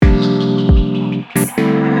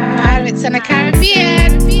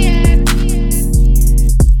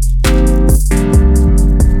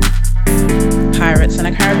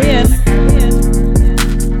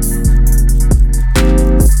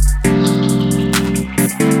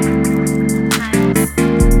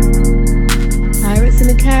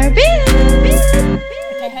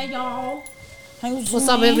y'all. What's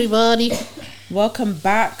up, everybody? Welcome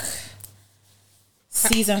back.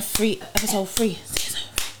 Season 3, episode 3.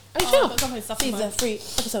 Are you sure? Season 3,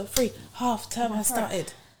 episode 3. Half term has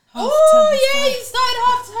started. You started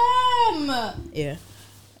half term. Yeah.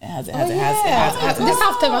 It has. This Oh,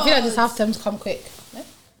 half term, I feel like this half term's come quick.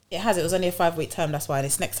 It has. It was only a 5-week term. That's why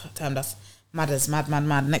this next term, that's mad.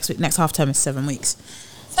 Next half term is 7 weeks.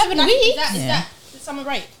 7 weeks? Is Yeah. that the summer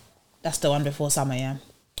break? That's the one before summer. Yeah.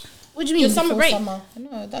 What do you mean? Your summer before break? Summer?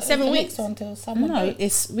 No, that's 7 the weeks? next one until summer. No, break.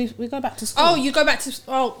 it's we go back to school. Oh, you go back to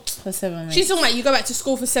for 7 weeks. She's talking about you go back to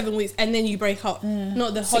school for 7 weeks and then you break up.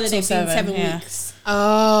 Not the 6 holiday or being 7, 7 yeah. weeks.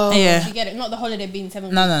 Oh. Yeah. You get it? Not the holiday being 7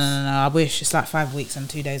 weeks. No. I wish it's like 5 weeks and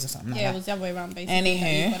 2 days or something. Yeah, it Like was the other way around basically.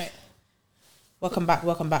 Anywho. You got it. Welcome back.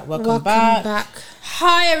 Welcome back.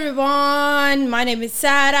 Hi everyone, my name is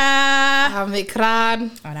Sarah I'm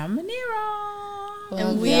Ikran. And I'm Manira.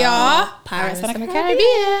 and we are Pirates of the Caribbean.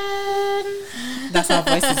 Caribbean. That's our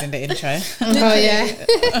voices in the intro. Oh,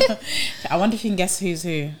 yeah. I wonder if you can guess who's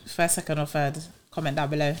who. First, second, or third. Comment down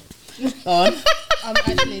below. Go on. I'm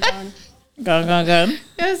actually done. Go on.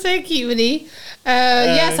 You're so cute, Winnie.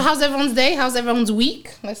 Yeah, so how's everyone's day? How's everyone's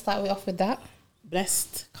week? Let's start off with that.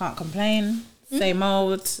 Blessed. Can't complain. Same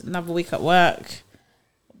old. Another week at work.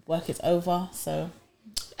 Work is over. So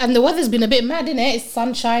And the weather's been a bit mad, innit? It's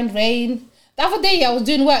sunshine, rain. The other day, I was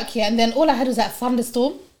doing work here, and then all I had was that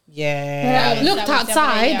thunderstorm. yeah. And I looked That was the other day,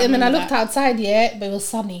 outside, yeah, I and then I remember looked that. outside, yeah, but it was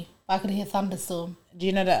sunny. But I could hear thunderstorm. Do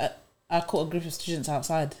you know that I caught a group of students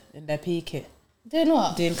outside in their PE kit Doing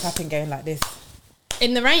what? doing clapping game like this?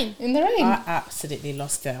 In the rain. In the rain. I absolutely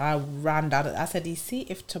lost it. I ran down. I said, "You see,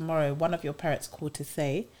 if tomorrow one of your parents called to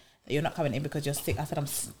say that you're not coming in because you're sick," I said, "I'm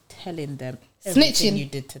telling them everything Snitching. you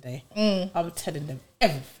did today. I'm telling them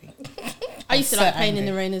everything." I used to so like playing in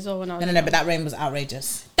angry. the rain as well when I was No, but that rain was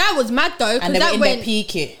outrageous. That was mad though, And because they were that in their went PE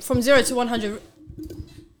kit. from 0 to 100.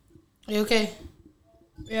 Are you okay?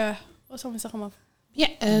 Yeah. What's wrong with second month?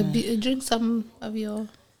 Yeah, drink some of your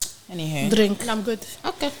Anywho, drink. And I'm good.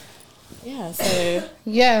 Okay. yeah, so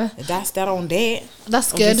Yeah, that's that on that.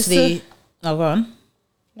 that's good. Obviously, oh, go on.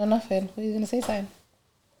 No, nothing. What are you going to say, Simon?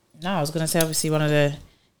 No, I was going to say, obviously, one of the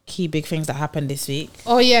key big things that happened this week.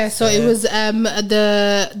 Oh, yeah. So it was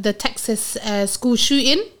the Texas school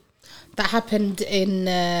shooting that happened in...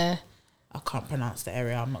 I can't pronounce the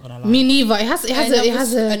area, I'm not going to lie. me neither. It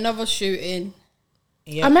has a... another shooting.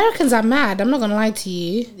 Yeah, Americans are mad. I'm not going to lie to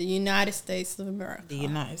you. The United States of America. the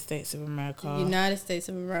United States of America. United States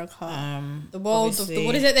of America. The The world of the,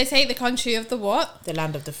 what is it they say? The country of the what? The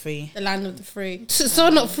land of the free. The land of the free. So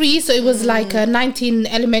not free. So it was like 19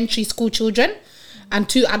 elementary school children and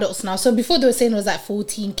 2 adults now. So before they were saying it was like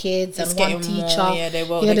 14 kids It's and 1 getting more, teacher. yeah, they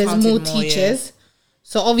there's counted more more, teachers.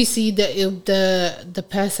 So obviously the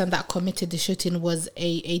person that committed the shooting was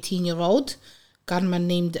a 18-year-old gunman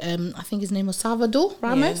named I think his name was Salvador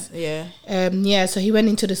Ramos. Yeah. So he went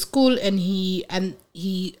into the school and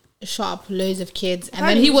he shot up loads of kids and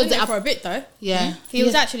Apparently then he was in there for a bit though. yeah He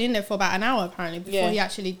was actually in there for about an hour apparently before he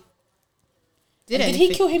actually did Did anything.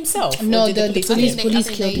 he kill himself? No, or did the kill police him? police I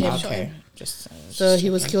think killed they him. shot Okay. Just So he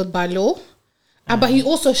was killed by law. But he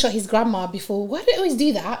also shot his grandma before. Why do they always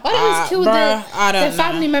do that? Why do they always kill I don't their know.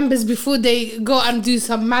 family members before they go and do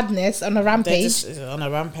some madness on a They're rampage? just on a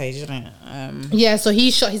rampage, isn't it? Yeah, so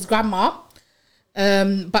he shot his grandma.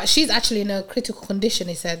 But she's actually in a critical condition,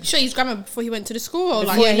 he said. He shot his grandma before he went to the school or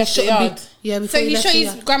Before like he left the yard. Before so he left shot the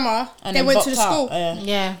his yard. grandma And then went to the bopped school. out,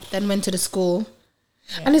 Yeah, then went to the school.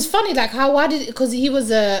 And it's funny, like, why did, because he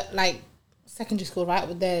was a, like, secondary school, right?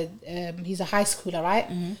 With he's a high schooler, right?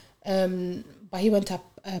 But he went to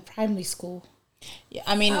primary school. Yeah,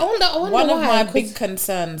 I mean, I wonder one of why, my big 'cause-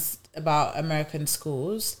 concerns about American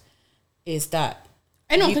schools is that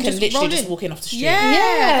Anyone you can can just literally roll just in. walk in off the street. Yeah,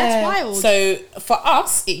 Yeah. that's wild. So for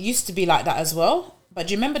us, it used to be like that as well. But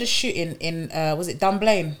do you remember the shooting in was it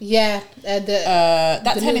Dunblane? Yeah, That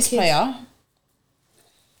the tennis little kids. player,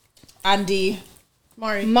 Andy.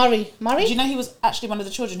 Murray. Murray? Do you know he was actually one of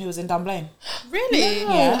the children who was in Dunblane? Really?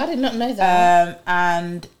 No, Yeah. I did not know that.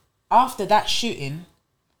 And after that shooting,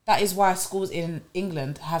 that is why schools in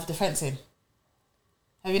England have the fencing.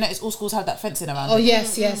 Have you noticed all schools have that fencing around Oh them?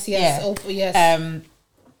 yes. Yeah. Oh yes.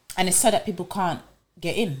 And it's so that people can't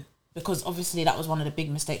get in, because obviously that was one of the big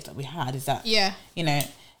mistakes that we had, is that, Yeah. you know,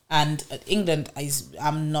 and England is,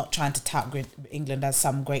 I'm not trying to tout England as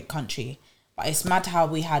some great country, but it's mad how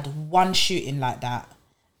we had one shooting like that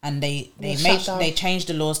and they changed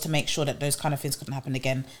the laws to make sure that those kind of things couldn't happen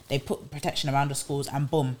again. They put protection around the schools and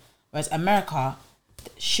boom. Whereas America,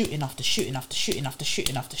 shooting after shooting after shooting after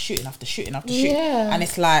shooting after shooting after shooting after shooting. Yeah. And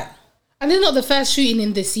it's like, And it's not the first shooting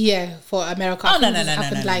in this year for America. Oh, no.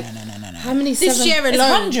 How many? This year alone, it's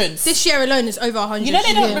hundreds. This year alone is over 100. You know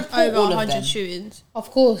they don't report over all of 100 them. shootings.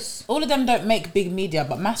 Of course. All of them don't make big media,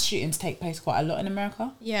 but mass shootings take place quite a lot in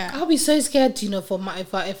America. Yeah. I'll be so scared, for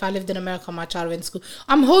if I lived in America, my child went to school.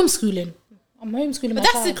 I'm homeschooling. But my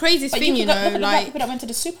that's child. the craziest But thing, look at the black like people that went to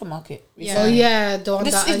the supermarket. Yeah. Oh yeah, the one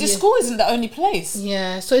The that school isn't the only place.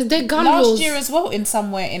 yeah. So it's their gun Last laws. year as well, in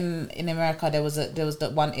somewhere in America, there was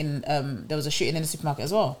the one in there was a shooting in the supermarket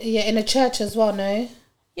as well. Yeah, in a church as well. No,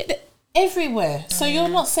 Yeah, everywhere. So you're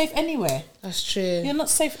not safe anywhere. that's true. You're not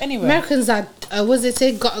safe anywhere. Americans are was it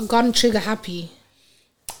say gun trigger happy?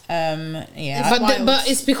 Yeah. But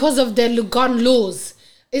it's because of their gun laws.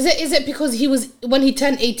 Is it because when he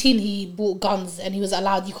turned 18 he bought guns and he was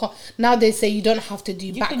allowed? You can't now. They say you don't have to do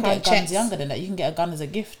you can background get guns checks. younger than that. You can get a gun as a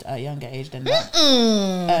gift at a younger age than that.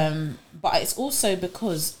 But it's also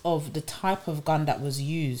because of the type of gun that was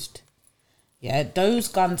used. Yeah, those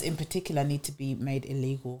guns in particular need to be made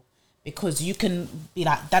illegal because you can be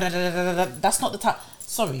like da da da da da. That's not the type.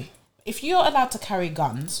 Sorry, if you're allowed to carry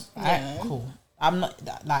guns, right? Cool. I'm not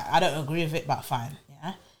like I don't agree with it, but fine.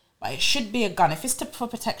 Yeah, but it should be a gun. If it's for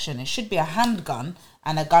protection, it should be a handgun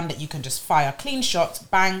and a gun that you can just fire clean shots,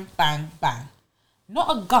 bang, bang, bang.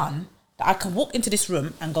 Not a gun that I can walk into this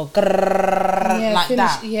room and go like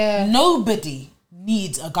that. Yeah, Nobody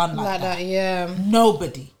needs a gun like that. Yeah,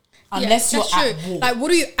 Nobody, unless you're that's at true. war. Like, what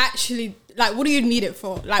do you actually like? What do you need it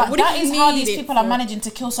for? Like, But what do that you is need how these it people for? are managing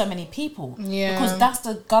to kill so many people. Yeah. Because that's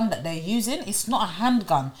the gun that they're using. It's not a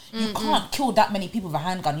handgun. You can't kill that many people with a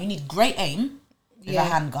handgun. You need great aim with a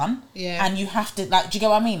handgun. Yeah. And you have to, like, do you get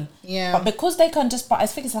what I mean? Yeah. But because they can just, but I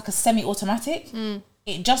think it's like a semi-automatic,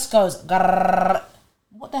 it just goes, grrrr.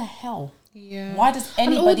 What the hell? Yeah. Why does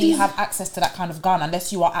And all anybody these- have access to that kind of gun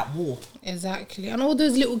unless you are at war? exactly. And all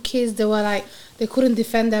those little kids, they were like they couldn't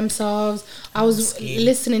defend themselves. I was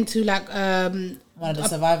listening to like One of the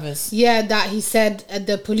survivors. yeah, that he said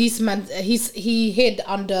the policeman he hid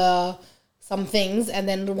under some things, and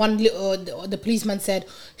then the policeman said,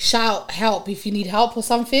 "Shout help if you need help" or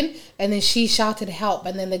something, and then she shouted help,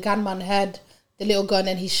 and then the gunman heard the little gun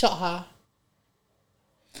and he shot her.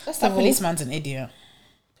 That's That the policeman's an idiot.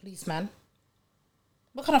 policeman.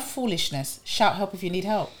 What kind of foolishness? Shout help if you need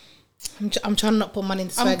help. I'm trying not to put money in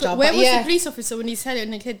the sweat jar, Where but was yeah, the police officer when he's telling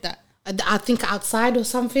the kid that? I think outside or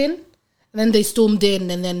something, and then they stormed in,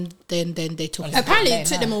 and then they took it. Apparently, late it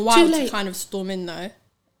took now. them a Too while to late. kind of storm in, though.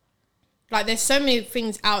 Like, there's so many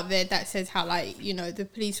things out there that says how, like, the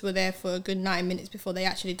police were there for a good 9 minutes before they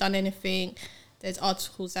actually done anything. There's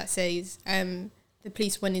articles that says the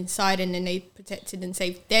police went inside and then they protected and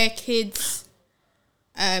saved their kids.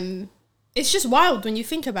 It's just wild when you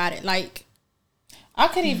think about it. Like, I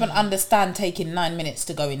can even understand taking 9 minutes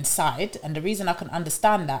to go inside, and the reason I can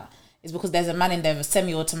understand that is because there's a man in there with a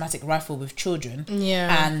semi-automatic rifle with children,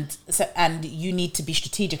 and you need to be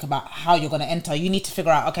strategic about how you're going to enter. You need to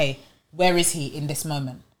figure out, okay, where is he in this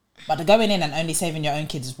moment? But the going in and only saving your own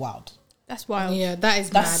kids is wild. that's wild. Yeah, that is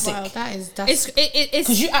That's mad. sick. That's It's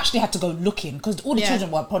Because you actually had to go looking, because all the Yeah. children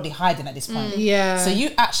were probably hiding at this point. Yeah. So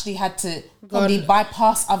you actually had to probably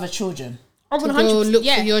bypass other children. Oh, to go look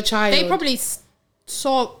for your child. They probably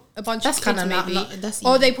saw a bunch That's of kids kinda maybe, that's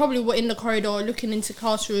or easy. they probably were in the corridor looking into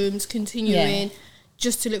classrooms, continuing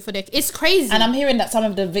just to look for their. It's crazy. And I'm hearing that some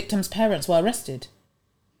of the victims' parents were arrested.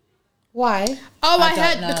 why. Oh, I I don't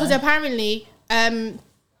heard know. because apparently,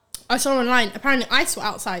 I saw online. Apparently, ICE were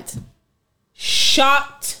outside.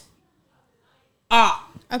 Shut up.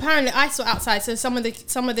 Apparently, ICE were outside. So some of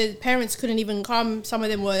the parents couldn't even come. Some of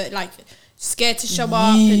them were like scared to show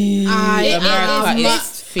up. And America is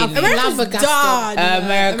it's- finished. America's Flabbergasted. done.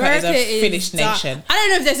 America is a finished done. nation. I don't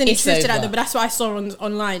know if there's any It's truth to that over. though, but that's what I saw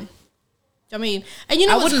online. Do you know what I mean? And you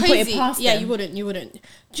know I what's wouldn't put it crazy? past Yeah, them. you wouldn't. Do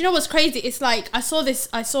you know what's crazy? It's like I saw this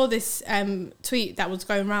tweet that was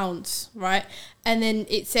going rounds, right? And then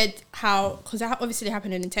it said how, because that obviously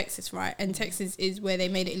happened in Texas, right? And Texas is where they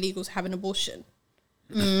made it illegal to have an abortion,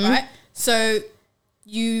 right? So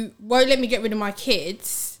you won't let me get rid of my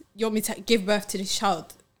kids. You want me to give birth to this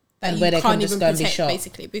child that And you where they can't can just even go and be protect, shot.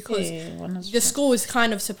 basically, because Yeah, 100%. the school is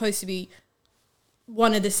kind of supposed to be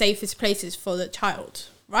one of the safest places for the child,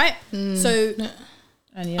 right? So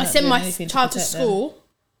And you're I not send doing my anything child to protect them. school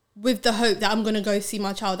with the hope that I'm going to go see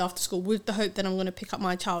my child after school, with the hope that I'm going to pick up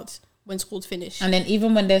my child when school's finished. And then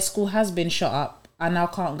even when their school has been shut up, I now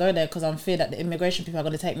can't go there because I'm feared that the immigration people are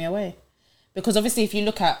going to take me away. Because obviously if you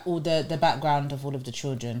look at all the background of all of the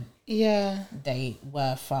children, Yeah. they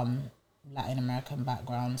were from Latin American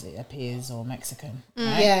backgrounds, it appears, or Mexican.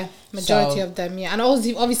 Right? Yeah, majority So- of them. Yeah, and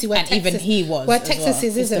obviously where And Texas, even he was where as Texas well. is,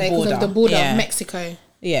 It's isn't the it? Because of border. the border Yeah. of Mexico.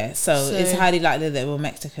 Yeah, so it's highly likely that they were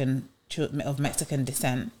of Mexican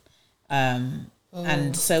descent,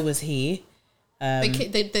 and so was he.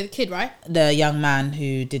 The kid, right? The young man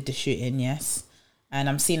who did the shooting, yes. And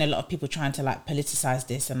I'm seeing a lot of people trying to like politicize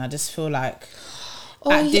this, and I just feel like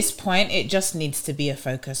this point it just needs to be a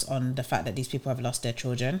focus on the fact that these people have lost their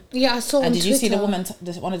children. Yeah, I saw. And did you see the woman?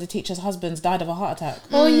 One of the teacher's husbands died of a heart attack.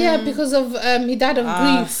 Oh yeah, because of he died of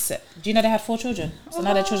grief. Do you know they had 4 children? So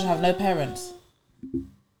now their children have no parents.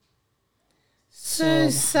 So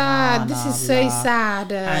sad. This is so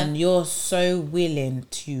sad. And you're so willing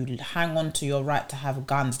to hang on to your right to have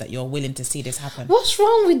guns that you're willing to see this happen. What's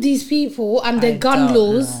wrong with these people and their gun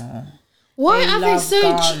laws? Know. Why are they so?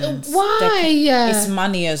 Why? It's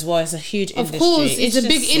money as well. It's a huge industry. Of course, it's a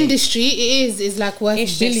big industry. It is. It's like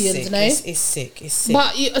worth billions. No, it's sick. It's sick.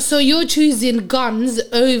 But so you're choosing guns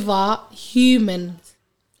over humans.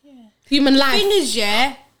 Yeah. Human life. Thing is,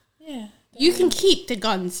 yeah. You can keep the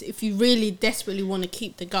guns if you really desperately want to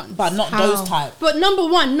keep the guns. But not those types. But number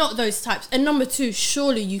one, not those types. And number two,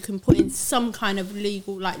 surely you can put in some kind of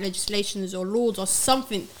legal like legislations or laws or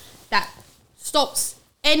something that stops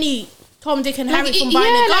any Tom, Dick and Harry from buying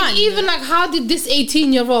a gun. Like even like how did this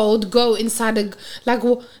 18-year-old go inside a like?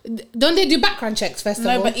 Don't they do background checks first of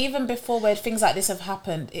all? No, but even before where things like this have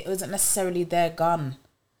happened, it wasn't necessarily their gun.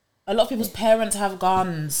 A lot of people's parents have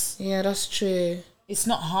guns. Yeah, that's true. It's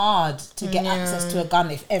not hard to get access to a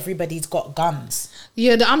gun if everybody's got guns.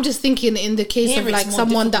 Yeah, I'm just thinking in the case of like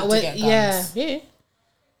someone that went, yeah,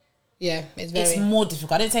 it's more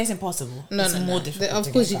difficult. I didn't say it's impossible. It's more difficult.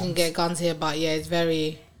 Of course, you can get guns here, but yeah, it's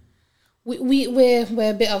very. We're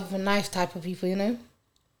a bit of a knife type of people, you know.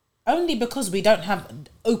 Only because we don't have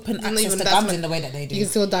open access to guns in the way that they do. You can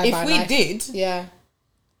still die by knife. If we did, yeah.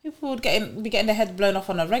 People would be getting their head blown off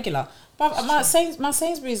on a regular. But my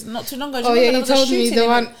Sainsbury's not too long ago. Oh yeah, you told me the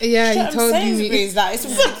one. Yeah, you told Sainsbury's, me. Like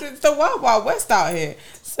it's the wild west out here.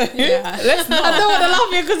 So let's not. I don't want to laugh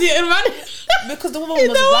here because you're running. Because the woman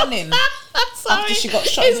was running after she got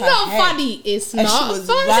shot. It's in not her head. funny. It's not she was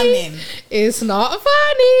funny. Running. It's not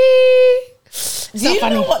funny. Do you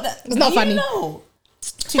know what that? It's not funny. Know?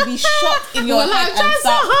 To be shot in your head and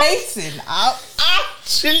start pacing out.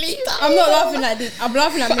 Actually, I'm not laughing at this. I'm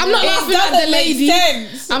laughing at. I'm not laughing at the lady.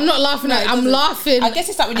 I'm not laughing at. I'm laughing. I guess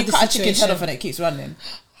it's like when you cut a chicken's head off and it keeps running.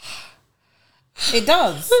 It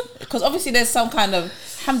does, because obviously there's some kind of.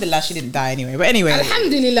 Alhamdulillah, she didn't die anyway. But anyway,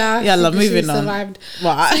 Alhamdulillah. Yeah, moving on. Survived.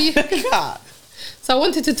 So I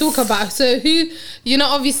wanted to talk about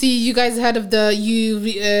obviously you guys heard of the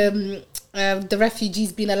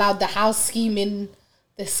refugees being allowed the house scheme in.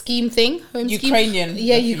 The scheme thing, Ukrainian,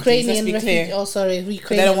 scheme. Ukrainian refugee. Oh, sorry, Ukrainian.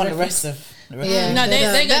 They don't want the rest of. Yeah, no,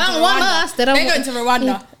 they don't want us. They're going to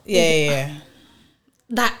Rwanda. Yeah.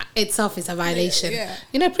 That itself is a violation. Yeah.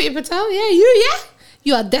 You know, Priti Patel.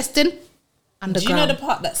 You are destined underground. Do you know the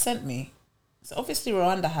part that sent me? So obviously,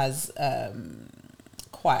 Rwanda has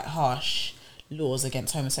quite harsh laws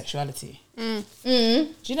against homosexuality. Do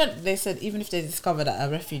you know they said even if they discover that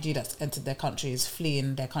a refugee that's entered their country is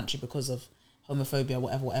fleeing their country because of homophobia,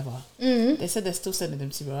 whatever. They said they're still sending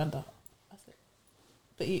them to Rwanda. I said,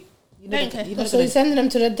 but so you're sending them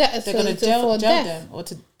to the death. They're going to jail them or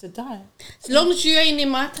to die. As long as you ain't in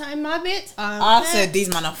my bit. I said these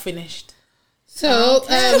men are finished. So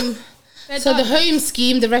so the home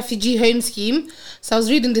scheme, the refugee home scheme. So I was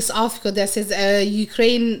reading this article that says a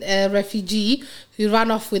Ukraine refugee who ran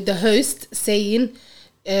off with the host saying.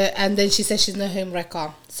 And then she says she's no home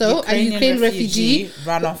wrecker. So a Ukraine refugee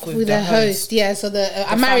ran off with the host. Yeah, so the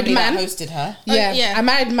a married man hosted her. Yeah, a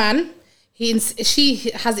married man.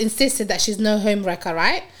 She has insisted that she's no home wrecker,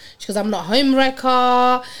 right? She goes, I'm not home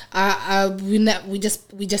wrecker.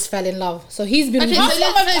 We just fell in love. So he's been. Okay, how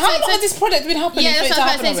long has this product been happening? Yeah, that's what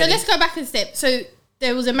I was saying. So let's go back a step. So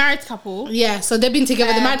there was a married couple. Yeah, so they've been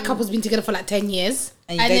together. The married couple's been together for like 10 years.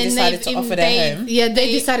 And they decided to offer their home. Yeah,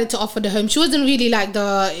 they decided to offer the home. She wasn't really like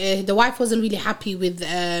the wife wasn't really happy with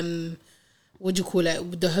what do you call it,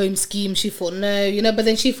 with the home scheme. She thought no, but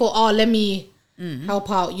then she thought, let me help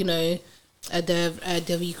out,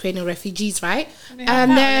 the Ukrainian refugees, right?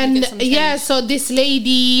 And then so this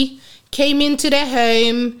lady came into their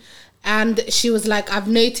home. And she was like, I've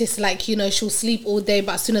noticed, like, she'll sleep all day,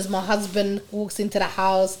 but as soon as my husband walks into the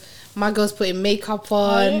house, my girl's putting makeup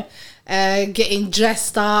on, getting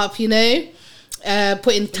dressed up, putting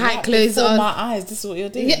tight clothes on. My eyes, this is what you're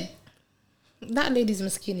doing. Yeah. That lady's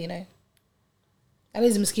miskin, That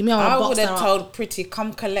lady's miskin. I would have told Priti,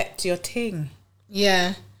 come collect your thing.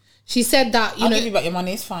 Yeah. She said that, I'll give you back your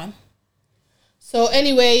money, it's fine. So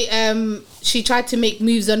anyway, she tried to make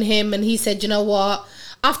moves on him, and he said, you know what?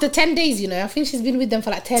 After 10 days, you know, I think she's been with them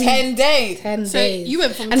for like 10 days. 10 So days. you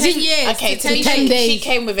went from And 10 she- years Okay, to to 10 be 10 days. days. she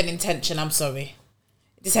came with an intention. I'm sorry.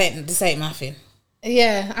 This ain't nothing.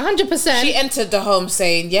 Yeah, 100%. She entered the home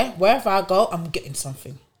saying, "Yeah, wherever I go, I'm getting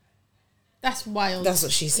something." That's wild. That's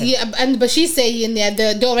what she said. Yeah, but she's saying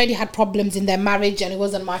they already had problems in their marriage and it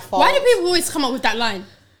wasn't my fault. Why do people always come up with that line?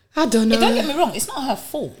 I don't know. Don't get me wrong. It's not her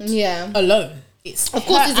fault. Yeah. Alone. It's Of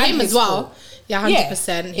course, her it's and him his as well. fault. Yeah,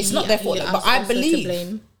 100%. It's not their fault, but I also to believe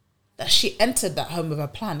blame. that she entered that home with a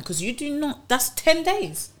plan, because you do not. That's 10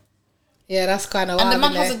 days, Yeah, that's kind of and wild. the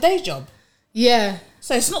man isn't has a it? day job, Yeah.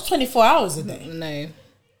 so it's not 24 hours a day. No.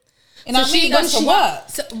 You know what I mean? He when goes to she- work.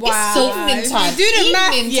 So, It's wow. evening time. You do the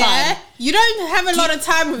math, Evening yeah. time. You don't have a lot of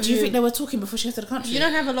time with Do you think they were talking before she came to the country? You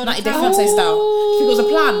don't have a lot of 90 Day time. Fiancé style. Do you think it was a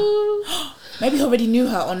plan? Maybe he already knew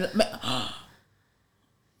her on.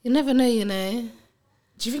 You never know, you know.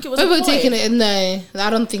 Do you think it was? Maybe a we're ploy? taking it. No, I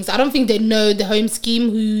don't think so. I don't think they know the home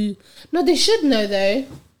scheme. No, they should know though.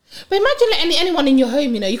 But imagine letting anyone in your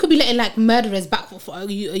home. You know, you could be letting like murderers back.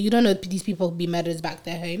 You don't know these people could be murderers back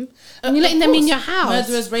their home, and you're letting them in your house.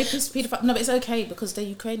 Murderers, rapists, pedophiles. No, but it's okay because they're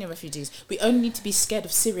Ukrainian refugees. We only need to be scared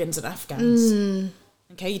of Syrians and Afghans.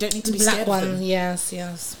 Okay, you don't need to be Black scared one, of them. yes.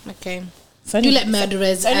 Okay. So You let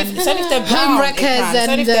murderers and it's only if they're brown, home it wreckers can. It's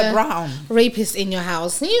only and if they're brown. rapists in your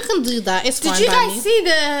house. You can do that. It's fine. Did you by guys me.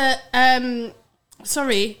 see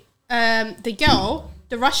the girl,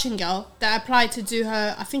 the Russian girl that applied to do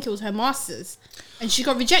her, I think it was her master's, and she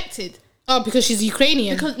got rejected Oh, because she's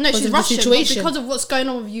Ukrainian. because Because she's of the Russian, but situation. because of what's going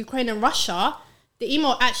on with Ukraine and Russia, the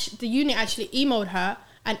uni actually emailed her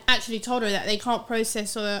and actually told her that they can't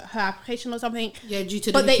process her application or something. Yeah, due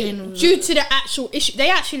to but the due to the actual issue,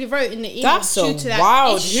 they actually wrote in the email. That's so due to that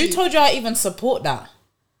wild. issue. Who told you I even support that?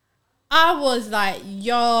 I was like,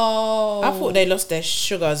 yo. I thought they lost their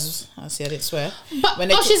sugars. I didn't swear. But When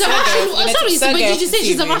they took she's a Sergei- Russian. when they Sorry, took but Sergei did you off say the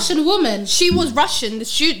she's a TV. Russian woman? She was Russian.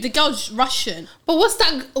 The girl's Russian. But what's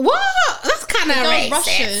that? What? That's kind of The girl's racist.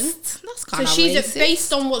 Russian. That's So kind of she's racist.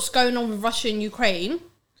 based on what's going on with Russia and Ukraine.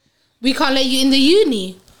 We can't let you in the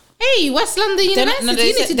uni. Hey, West London They're University, not- no,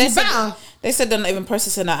 you need to do better they said they're not even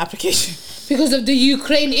processing that application. because of the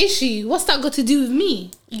Ukraine issue. What's that got to do with me?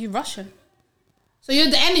 You Russian. So you're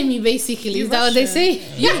the enemy, basically. You Is that what they Russian.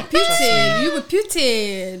 say? You were Putin. You were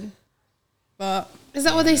Putin. But Is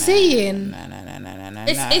that what they're saying? No.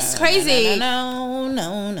 It's crazy.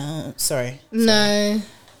 No. Sorry. No.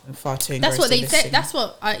 I'm far too that's what they engrossed in said. this That's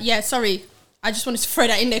what. Sorry. I just wanted to throw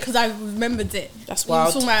that in there because I remembered it. That's We were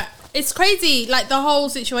wild. talking about- it's crazy. Like the whole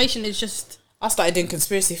situation is just. I started doing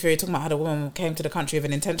conspiracy theory, talking about how the woman came to the country with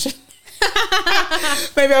an intention.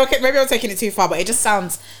 maybe I'm taking it too far, but it just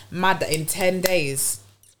sounds mad that in 10 days,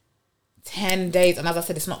 and as I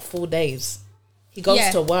said, it's not 4 days. He goes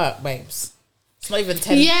Yeah. to work, babes. It's not even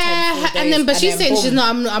 10. Yeah, 10 full and then days, she's saying boom. she's not.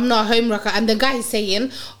 I'm not a home wrecker, and the guy is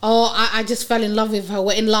saying, "Oh, I just fell in love with her.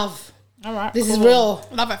 We're in love. All right, This is cool. real."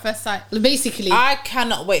 Love at first sight. Basically, I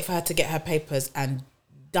cannot wait for her to get her papers and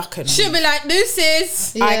duck and She'll be like,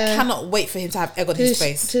 deuces. Yeah. I cannot wait for him to have egg on his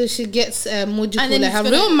face. till she gets what do you And call then it, he's her gonna-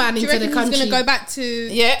 real man do you into the reckon country. He's gonna go back to.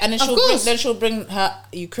 Yeah, and then Of course. she'll bring her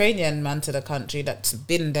Ukrainian man to the country that's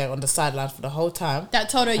been there on the sideline for the whole time. That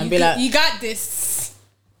told her And you, be like- you got this.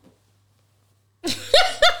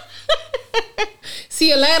 See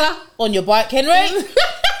you later. On your bike, Henry.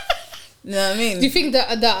 You know what I mean? Do you think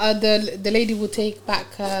that the lady will take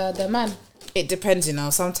back the man? It depends, you know.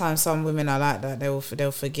 Sometimes some women are like that. They'll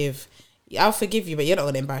forgive. I'll forgive you, but you're not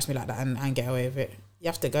gonna embarrass me like that and get away with it. You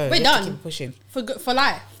have to go. We're You have to done. keep pushing. For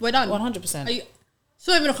life. We're done. 100%. Are you, it's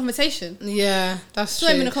not even a conversation. Yeah, that's It's not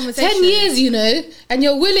true. even a conversation. 10 years, you know, and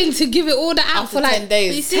you're willing to give it all that out After for like 10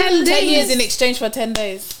 days. You see 10 what 10 days. years in exchange for 10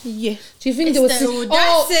 days. Yeah. Do you think It's there was? the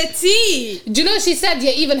audacity. Do you know she said?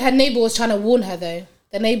 Yeah, even her neighbor was trying to warn her though.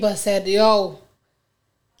 The neighbor said, "Yo,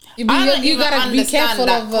 you I don't you even gotta be understand careful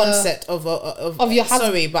that of concept of your husband."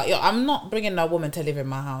 Sorry, but I'm not bringing a woman to live in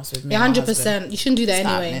my house with me. Yeah, and my 100%. You shouldn't do that It's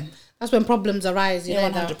anyway. happening. That's when problems arise. You Yeah,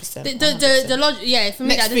 know that. 100%. The logic, yeah, for me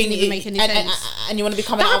Next that doesn't thing, even make any and, sense. and you want to be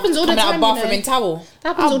coming That out, happens all the coming out of time, you bathroom know. in towel. That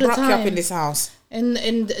happens I'll all the wrap you up time. in this house.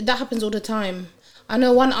 And that happens all the time. I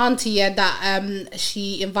know one auntie that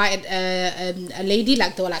she invited a lady,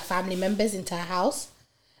 like they were like family members, into her house,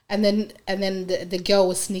 and then the girl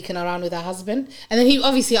was sneaking around with her husband, and then he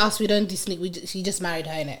obviously asked, "We don't do sneak. She just married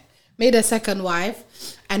her, innit? Made her second wife,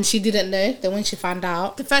 and she didn't know. Then when she found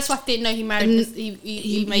out, The first wife didn't know he married.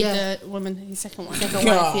 He made yeah. the woman his second wife. second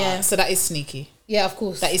wife, yeah, So that is sneaky. yeah, of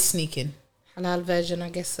course, That is sneaking. halal version, I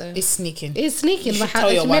guess so. It's sneaking. It's sneaking, You but should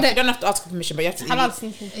tell your she wife. made You it. don't have to ask for permission, but you have to. Halal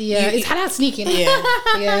sneaking. Yeah, You- it's halal sneaking. Yeah.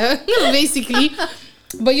 yeah, basically.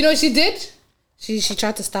 But you know what she did? She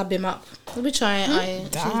tried to stab him up. Which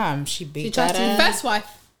she beat tried that to first wife.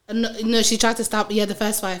 No, she tried to stab. Yeah, the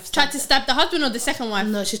first wife tried to stab the husband or the second wife.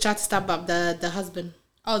 No, she tried to stab up the husband.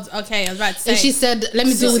 Oh, okay. I was about to say. And she said, "Let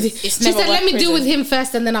me deal with it." She said, "Let me deal with him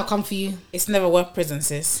first, and then I'll come for you." It's never worth prison,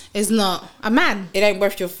 sis. It's not. A man. It ain't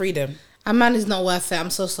worth your freedom. A man is not worth it. I'm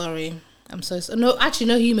so sorry. No, actually,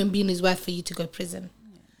 no human being is worth for you to go to prison.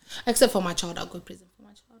 Except for my child, I'll go to prison for my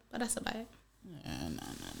child. But that's about it. No.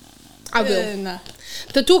 I will. No.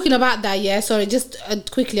 So talking about that, yeah. Sorry, just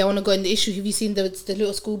quickly, I want to go in the issue. Have you seen the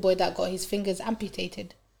little schoolboy that got his fingers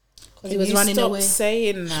amputated because he was running away? Stop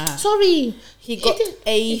saying that. Sorry, he got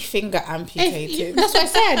a finger amputated. That's what I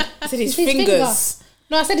said. I said his fingers.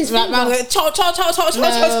 No, I said his finger. No,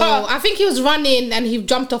 I think he was running and he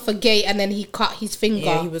jumped off a gate and then he cut his finger.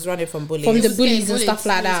 Yeah, he was running from bullies. From the bullies and stuff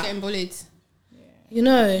like that. Getting bullied. You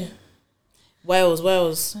know, Wales.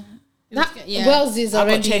 Wales is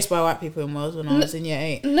already. I got chased by white people in Wales when I was in year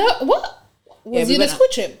 8. No, what? Was he on a school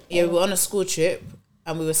trip? Yeah, we were on a school trip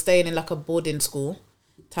and we were staying in like a boarding school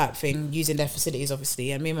type thing, using their facilities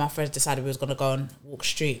obviously. And me and my friends decided we was gonna go and walk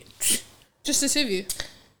street. Just to save you.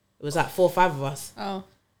 It was like 4 or 5 of us. Oh,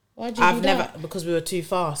 Why'd you do that? Because we were too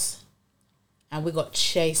fast, and we got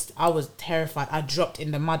chased. I was terrified. I dropped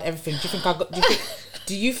in the mud. Everything.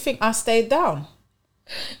 Do you think I stayed down?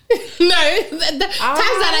 No, times like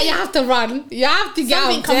that you have to run. You have to get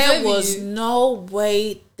out. There was no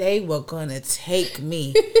way they were gonna take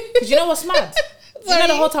me. Because you know what's mad? You know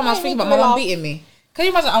the whole time I was thinking about my mum beating me. Can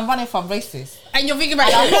you imagine? I'm running from racist, and you're thinking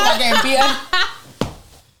about I'm getting beaten.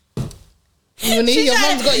 Your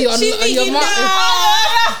mum's got you on your mum.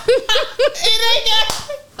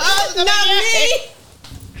 Not me.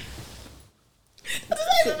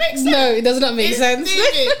 No, it does not make sense. You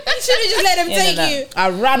should have just let them take you. I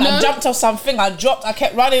ran. I jumped off something. I dropped. I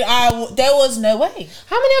kept running. There was no way.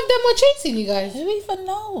 How many of them were chasing you guys? Who even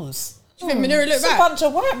knows? You think Manira looked It's a back? bunch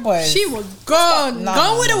of white boys. She was gone.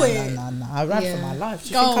 Gone with the wind. No. I ran for my life.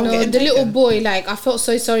 The little boy, like, I felt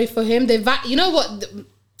so sorry for him. You know what?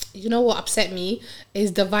 You know what upset me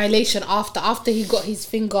is the violation after he got his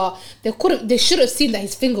finger. They should have seen that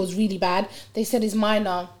his finger was really bad. They said it's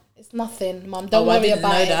minor. It's nothing, Mum. Don't worry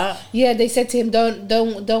about it. That. Yeah, they said to him,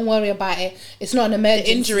 don't worry about it. It's not an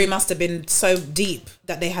emergency. The injury must have been so deep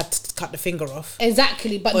that they had to cut the finger off.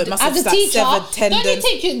 Exactly, but as a teacher, don't you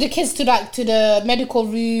take the kids to the medical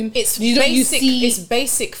room? It's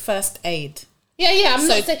basic first aid. Yeah, I'm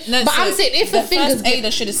not saying. I'm saying if a finger first aider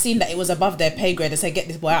should have seen that it was above their pay grade and say, "Get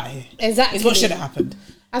this boy out of here." Exactly, it's what should have happened.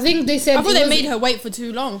 I think they said. I thought they made her wait for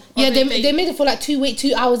too long. Yeah, they made it for like 2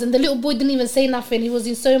 hours, and the little boy didn't even say nothing. He was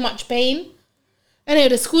in so much pain. Anyway,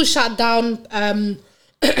 the school shut down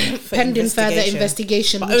pending further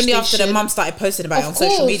investigation. But only after the mum started posting about it on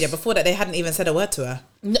social media. Before that, they hadn't even said a word to her.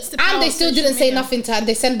 And they still didn't say nothing to her.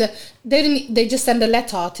 They just send a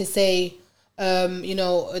letter to say,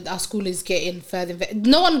 our school is getting further.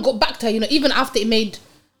 No one got back to her. Even after it made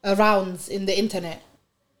rounds in the internet.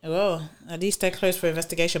 Well, at least they're closed for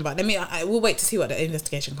investigation. But we'll wait to see what the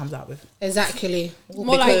investigation comes out with. Exactly. We'll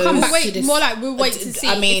wait to see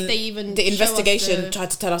if they even. The investigation tried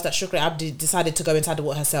to tell us that Shukri Abdi decided to go inside the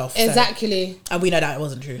water herself. Exactly. And we know that it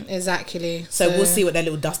wasn't true. Exactly. So we'll see what their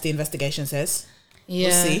little dusty investigation says. Yeah.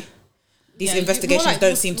 We'll see. These investigations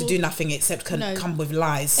don't seem to do nothing except come with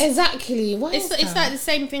lies. Exactly. It's like the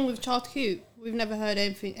same thing with Child Cute. We've never heard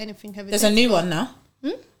anything heavy. There's a new one now.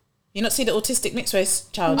 You not see the autistic mixed race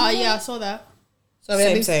child? Oh yeah, I saw that.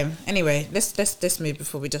 Same. Anyway, let's move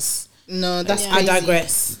before we just. No, that's. I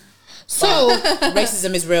digress. So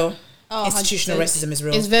racism is real. Institutional 100%. Racism is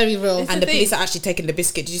real. It's very real. And the police are actually taking the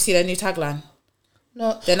biscuit. Did you see their new tagline?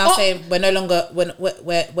 No. They're now saying we're no longer we're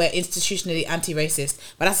institutionally anti-racist,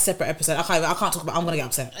 but that's a separate episode. I can't talk about. I'm gonna get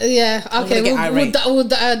upset. Yeah. Okay. We'll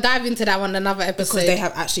dive into that one another episode because they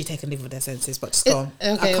have actually taken leave of their senses. But just go on.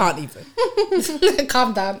 Okay. I can't even.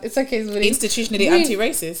 Calm down. It's okay. It's really institutionally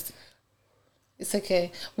anti-racist. It's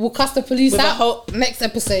okay. We'll cast the police out next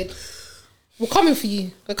episode. We're coming for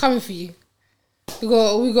you. We're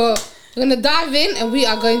gonna dive in and we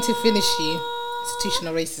are going to finish you.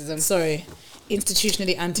 Institutional racism. Sorry.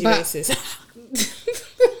 Institutionally anti-racist.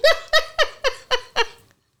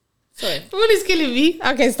 Sorry. What is killing me?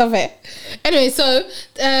 Okay, stop it. Anyway, so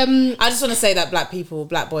I just want to say that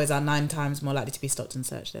black boys are 9 times more likely to be stopped and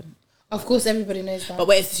searched than. Of course, everybody knows that. But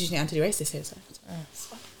we're institutionally anti-racist here, so.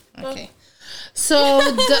 Okay. So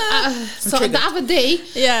the other day,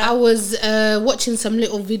 I was watching some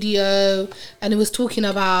little video, and it was talking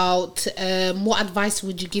about what advice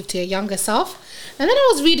would you give to your younger self. And then I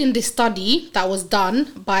was reading this study that was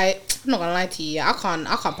done by, I'm not gonna lie to you, I can't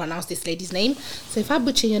pronounce this lady's name. So if I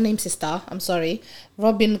butcher your name, sister, I'm sorry.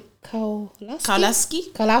 Robin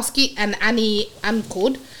Kowalski and Annie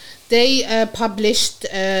Ancord. They published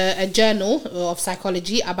a journal of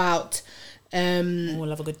psychology about. We'll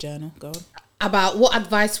have a good journal. Go on. About what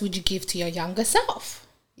advice would you give to your younger self?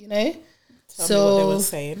 You know. Tell me what they were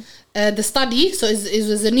saying. The study. So it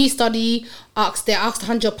was a new study. They asked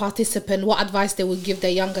 100 participants what advice they would give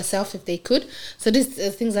their younger self if they could. So this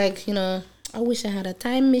things like, you know, I wish I had a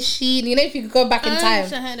time machine. You know, if you could go back in time. I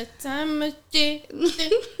wish I had a time machine.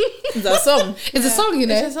 Is that a song? It's a song, you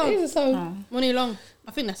know. It's a song. It's a song. Oh. Money Long.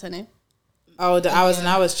 I think that's her name. Oh, the Hours and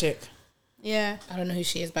Hours chick. Yeah. I don't know who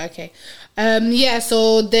she is, but okay.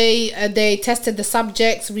 So they tested the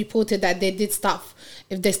subjects, reported that they did stuff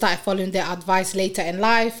if they started following their advice later in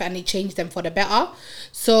life, and it changed them for the better.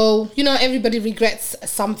 So, you know, everybody regrets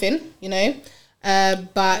something, you know.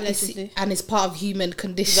 But it's part of human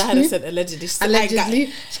condition. I said allegedly.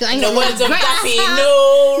 Allegedly. No one's a happy.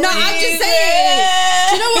 No, I'm just saying.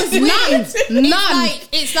 Do you know what's weird? None.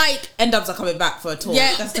 It's like N-Dubs are coming back for a tour.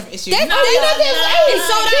 Yeah, That's the issue. It's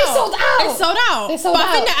sold out. It's sold out. But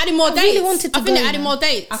I think they're adding more dates. Really wanted to I think they're adding more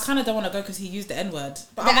dates. I kind of don't want to go because he used the N-word.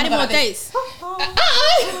 But They're adding more dates.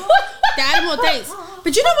 They're adding more dates.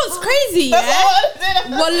 But you know what's crazy? Yeah?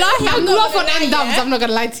 Wallahi, I'm not on N-Dubs. I'm not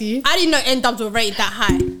gonna lie to you. I didn't know N-Dubs were rated that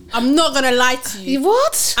high. I'm not gonna lie to you.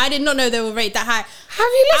 What? I did not know they were rated that high. Have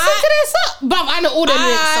you listened to this song? But I know all the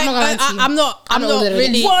lyrics. I'm not gonna lie to you. I'm not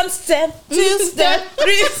really. 1 step, 2 step,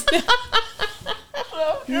 3 step.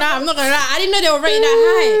 Nah, I'm not gonna lie. I didn't know they were rated that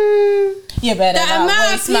high. You better The not amount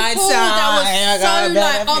of waste my people time. that was so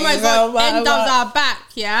like, oh my god, N-Dubs are back,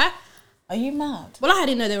 yeah? Are you mad? Well, I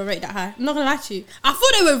didn't know they were rated that high. I'm not gonna lie to you. I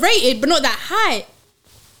thought they were rated, but not that high.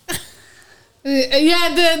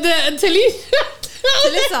 Yeah, the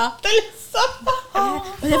Talisa. But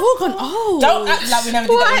they've all gone, oh. Don't act like we never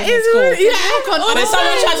did that in school. Yeah, When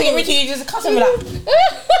someone tries to get Ricky, you just cut him like.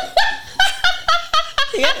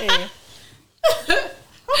 Yeah. After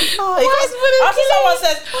someone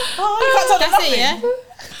says, you can't tell them That's nothing. it, yeah?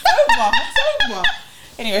 It's over.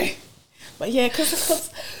 Anyway. But yeah,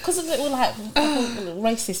 because of little like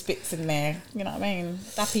racist bits in there, you know what I mean?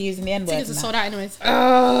 Dappy using the N-word. Tickets are sold out anyways.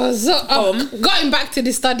 Going back to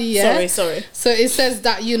the study, yeah. Sorry. So it says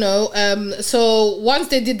that, you know, so once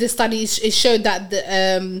they did the study, it showed that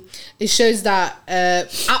the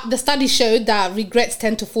study showed that regrets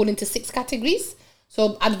tend to fall into 6 categories.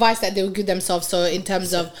 So advice that they would give themselves. So in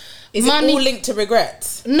terms of is money, it all linked to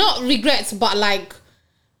regrets? Not regrets, but like.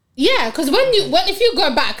 Yeah, because if you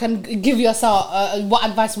go back and give yourself what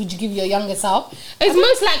advice would you give your younger self, it's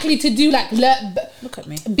most likely to do like look at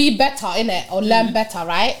me, be better in it or learn better,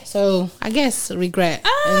 right? So I guess regret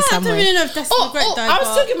in some way. I don't really know if that's regret though. I was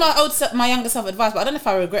still giving my younger self advice, but I don't know if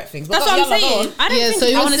I regret things. But that's what I'm saying.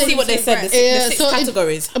 I want to see what they said. The 6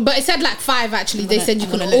 categories. But it said like 5 actually. They said you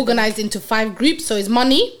can organize into 5 groups. So it's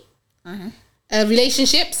money,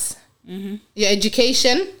 relationships, your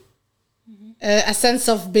education. A sense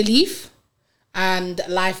of belief and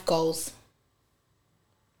life goals.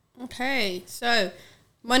 Okay, so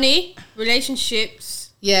money,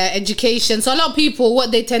 relationships, education. So a lot of people,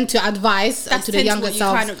 what they tend to advise to the younger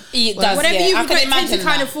self, whatever you regret tends to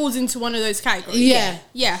kind of falls into one of those categories.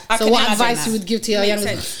 Yeah. So what advice you would give to your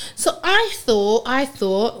younger self? So I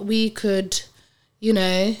thought we could, you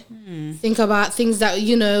know, think about things that,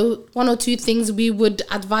 you know, 1 or 2 things we would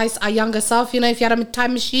advise our younger self. You know, if you had a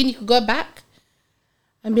time machine, you could go back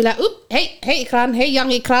and be like, oop, hey Ikran, hey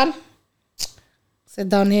young Ikran. Sit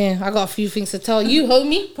down here. I got a few things to tell you,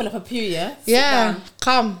 homie. Pull up a pew, yeah? Yeah,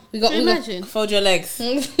 come. Imagine. Fold your legs.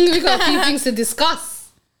 We got a few things to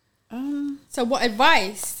discuss. So what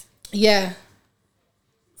advice? Yeah.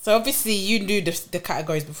 So obviously you knew the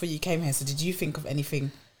categories before you came here. So did you think of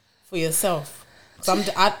anything for yourself? So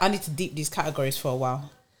I need to deep these categories for a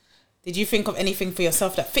while. Did you think of anything for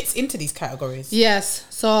yourself that fits into these categories? Yes.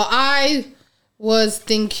 So I was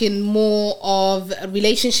thinking more of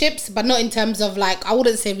relationships, but not in terms of like, I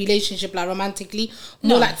wouldn't say relationship like romantically,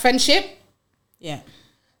 more like friendship. Yeah.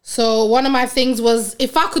 So one of my things was,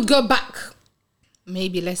 if I could go back,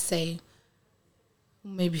 maybe let's say,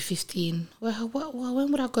 maybe 15. Well,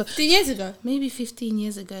 when would I go? 15 years ago? Maybe 15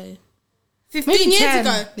 years ago. 15 years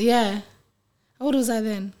ago? Yeah. How old was I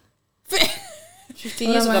then? 15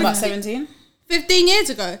 years ago, about 17? 15 years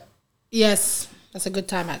ago? Yes. That's a good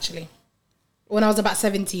time, actually. When I was about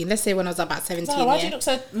 17. Let's say when I was about 17. Zara, why do you look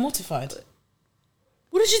so mortified?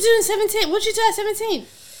 What did you do in 17? What did you do at 17?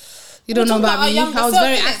 You don't know about me. I was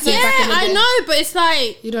very active. Yeah, I know, but it's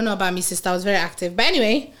like... You don't know about me, sister. I was very active. But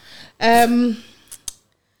anyway, what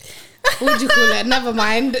would you call it? Never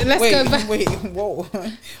mind. Let's go back. Wait, whoa.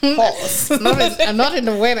 Pause. not in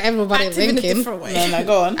the way that everybody is thinking. In a different way. No,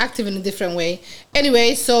 go on. Active in a different way.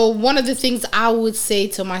 Anyway, so one of the things I would say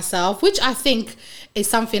to myself, which I think is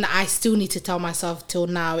something I still need to tell myself till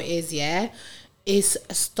now is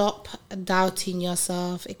stop doubting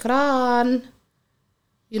yourself. Ikran.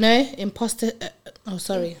 You know, imposter.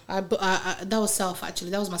 Sorry. That was self,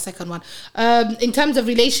 actually. That was my second one. In terms of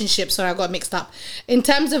relationships, sorry, I got mixed up. In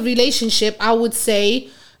terms of relationship, I would say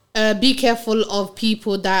be careful of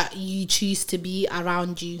people that you choose to be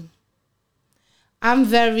around you.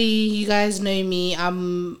 You guys know me. I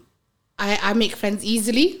make friends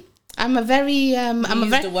easily. I'm a very...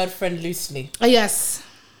 use the word friend loosely. Yes.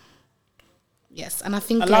 Yes, and I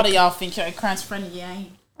think... A lot of y'all think you're a Ikran's friend. Yeah. Hey,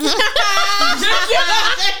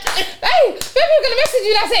 people are gonna message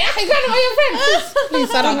you and say, "I can't know your friend."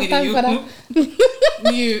 Please, I don't have time for that.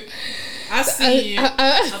 You, I see you.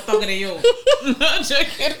 I'm talking to you. I'm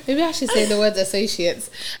joking. Maybe I should say the words associates.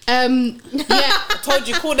 Yeah, I told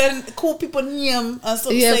you call people name and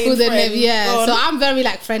stop saying call their friend. name. Yeah, so I'm very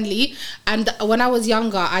like friendly, and when I was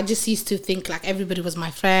younger, I just used to think like everybody was my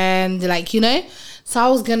friend, like, you know. So I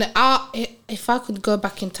was gonna, if I could go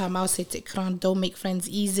back in time, I would say to Ikran, don't make friends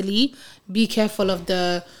easily. Be careful of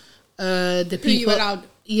the people. Who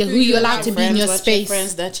you allowed to be in your space.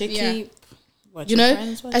 Friends that you keep. You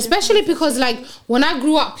know, especially because like when I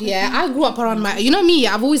grew up, I grew up around my. You know me,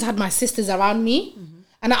 I've always had my sisters around me,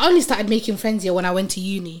 and I only started making friends here when I went to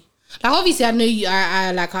uni. Like obviously I knew you,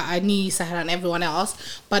 I knew Sahara and everyone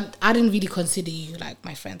else, but I didn't really consider you like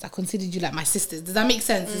my friends. I considered you like my sisters. Does that make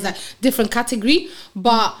sense? It's like different category,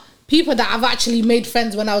 but people that I've actually made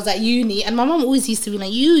friends when I was at uni, and my mom always used to be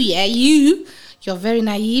like, you're very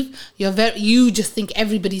naive. You just think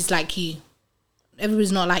everybody's like you.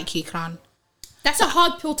 Everybody's not like you, Ikran. That's a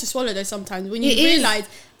hard pill to swallow though sometimes when you realise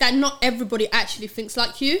that not everybody actually thinks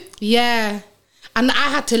like you. Yeah. And I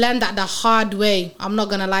had to learn that the hard way. I'm not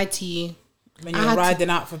going to lie to you. When you're riding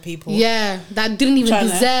out for people. Yeah, that didn't even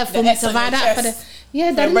deserve for me to ride out for the...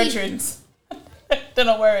 Yeah, they're veterans. They're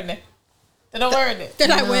not wearing it. They're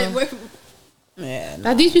like, we're yeah,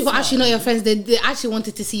 like these people actually not your friends. They actually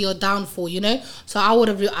wanted to see your downfall, you know? So I would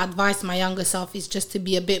have advised my younger self is just to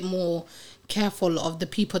be a bit more careful of the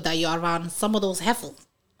people that you're around. Some of those heifers.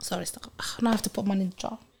 Sorry, stop. Now I have to put money in the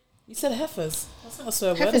jar. You said heifers. That's not a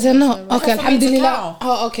swear word. Heifers are not. Okay, alhamdulillah.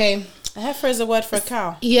 Oh, okay. A heifer is a word for a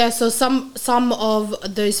cow. Yeah, so some of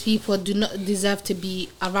those people do not deserve to be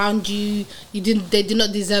around you. They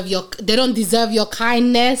don't deserve your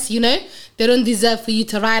kindness, you know? They don't deserve for you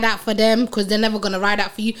to ride out for them because they're never gonna ride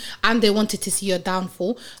out for you, and they wanted to see your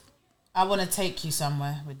downfall. I want to take you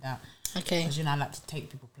somewhere with that. Okay. Because I like to take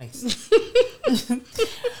people places.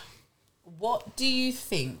 What do you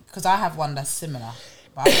think? Because I have one that's similar.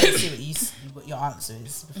 But I want to see what your answer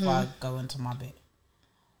is before I go into my bit.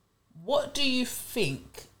 What do you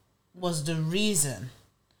think was the reason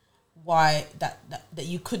why that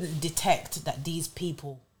you couldn't detect that these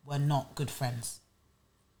people were not good friends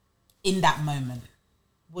in that moment?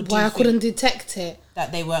 Why I couldn't detect it?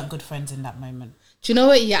 That they weren't good friends in that moment. Do you know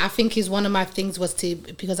what? Yeah, I think is one of my things was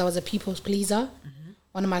because I was a people pleaser.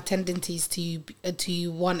 One of my tendencies to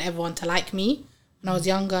want everyone to like me. When I was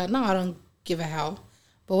younger, no, I don't give a hell.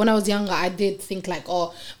 But when I was younger, I did think like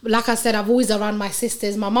I said, I've always around my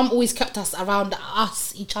sisters. My mum always kept us around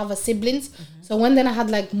each other siblings. So when then I had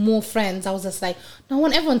like more friends, I was just like, no, I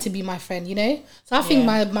want everyone to be my friend, you know? So I think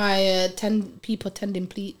my people tending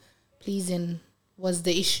pleasing was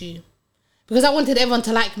the issue. Because I wanted everyone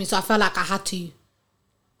to like me, so I felt like I had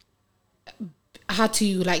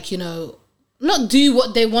to like, you know, not do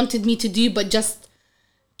what they wanted me to do, but just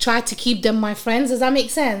try to keep them my friends. Does that make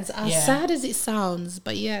sense? As sad as it sounds,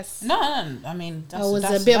 but yes. No, I mean, I was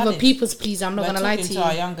a bit of a people's pleaser. I'm not going to lie to you. We're talking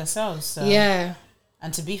to our younger selves. So. Yeah.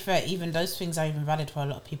 And to be fair, even those things are even valid for a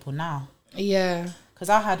lot of people now. Yeah. Because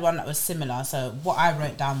I had one that was similar. So what I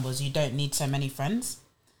wrote down was you don't need so many friends.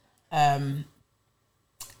 And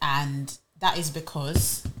that is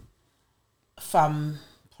because from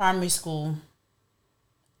primary school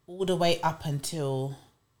all the way up until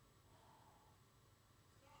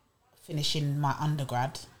finishing my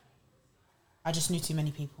undergrad, I just knew too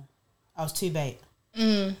many people. I was too bait.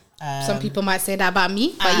 Some people might say that about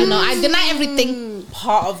me, but you know, I deny everything.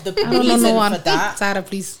 Part of the reason for that, Sarah,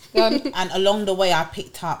 please. And along the way, I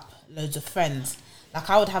picked up loads of friends. Like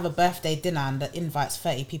I would have a birthday dinner and the invite's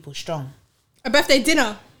 30 people strong. A birthday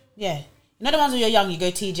dinner? Yeah. You know the ones when you're young, you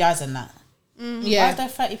go TGI's and that. Why is there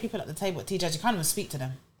 30 people at the table at TJ? You can't even speak to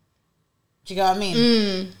them. Do you get what I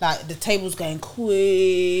mean? Like, the table's going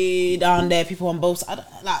way down there, people on both sides.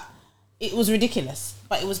 Like, it was ridiculous.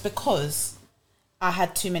 But it was because I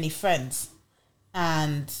had too many friends.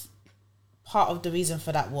 And part of the reason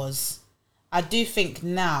for that was, I do think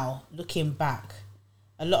now, looking back,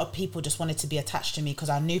 a lot of people just wanted to be attached to me because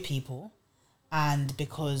I knew people and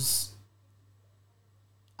because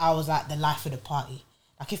I was like the life of the party.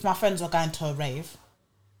 Like, if my friends were going to a rave,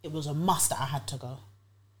 it was a must that I had to go.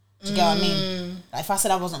 Do you get what I mean? Like, if I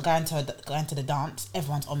said I wasn't going to the dance,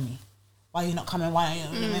 everyone's on me. Why are you not coming? Why are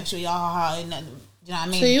you make sure you are? Do you know what I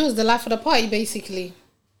mean? So you was the life of the party, basically.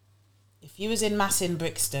 If you was in Mass in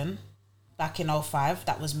Brixton back in 2005,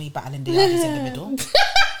 that was me battling the yardies in the middle.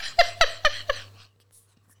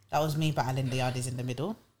 That was me battling the yardies in the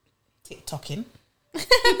middle. TikToking.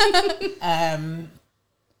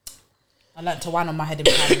 I learnt to whine on my head in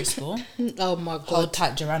primary school. Oh my God. Hold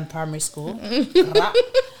tight, Duran Primary School.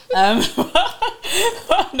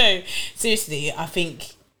 No, seriously, I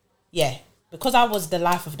think, because I was the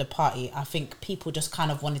life of the party, I think people just kind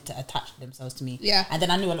of wanted to attach themselves to me. Yeah. And then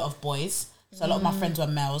I knew a lot of boys. So a lot of my friends were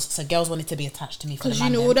males. So girls wanted to be attached to me for the Because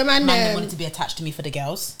man. you know the man Man wanted to be attached to me for the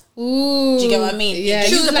girls. Ooh. Do you get what I mean? Yeah,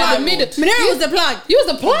 She you was like the middle. Manera was the plug. You was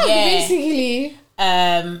the plug, Yeah. basically.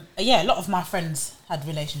 A lot of my friends had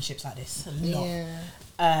relationships like this. A lot.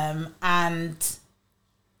 Yeah. And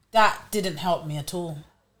that didn't help me at all.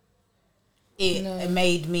 It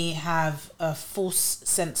made me have a false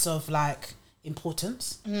sense of like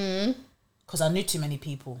importance because I knew too many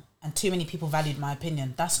people and too many people valued my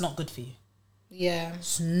opinion. That's not good for you. Yeah.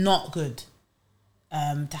 It's not good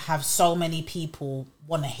to have so many people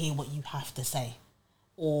want to hear what you have to say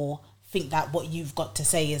or think that what you've got to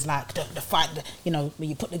say is like the fight, when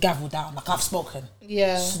you put the gavel down, like I've spoken.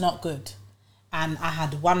 Yeah. It's not good. And I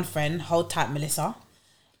had one friend, hold tight Melissa,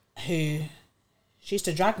 who she used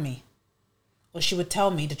to drag me. Or she would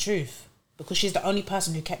tell me the truth because she's the only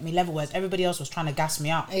person who kept me level, whereas everybody else was trying to gas me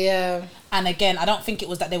up. Yeah. And again, I don't think it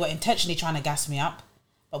was that they were intentionally trying to gas me up,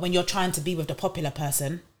 but when you're trying to be with the popular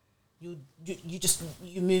person, you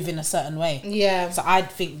move in a certain way. Yeah. So I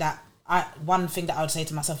think that one thing that I would say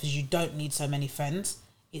to myself is you don't need so many friends.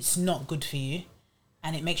 It's not good for you,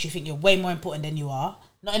 and it makes you think you're way more important than you are.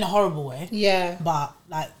 Not in a horrible way. Yeah. But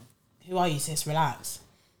like, who are you, sis? Relax.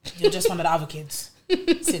 You're just one of the other kids.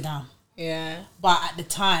 Sit down. Yeah. But at the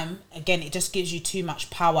time, again, it just gives you too much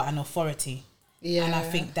power and authority. Yeah. And I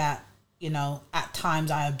think that, at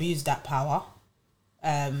times I abused that power.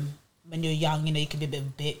 When you're young, you can be a bit of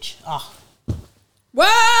a bitch. Whoa!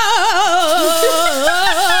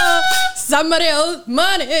 Somebody else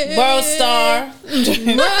money. World star.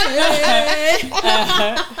 Money.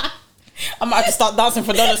 I might have to start dancing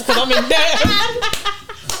for dollars because I'm in debt.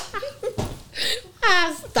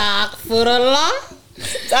 Astaghfirullah.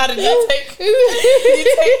 How did you take?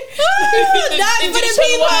 That's for the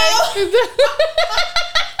people.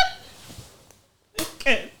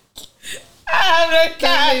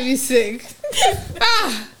 That made me sick.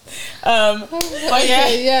 But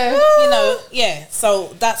yeah.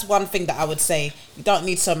 So that's one thing that I would say. You don't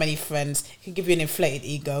need so many friends. It can give you an inflated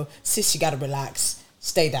ego. Sis, you gotta relax.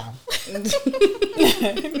 Stay down.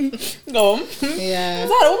 Go on. Yeah.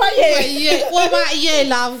 What about you? What about you,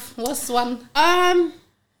 love? What's one?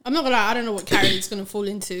 I'm not gonna lie, I don't know what Carrie's gonna fall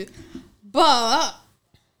into, but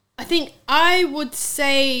I think I would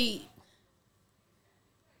say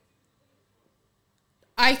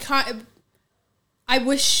I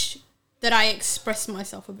wish that I expressed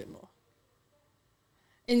myself a bit more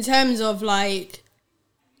in terms of like,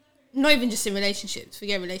 not even just in relationships,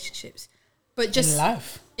 forget relationships, but just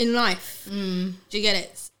in life. Do you get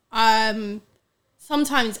it?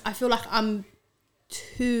 Sometimes I feel like I'm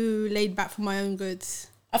too laid back for my own goods.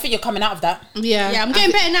 I think you're coming out of that. Yeah, I'm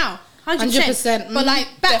getting better now, 100%. But like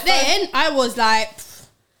back then, I was like,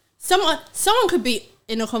 someone could be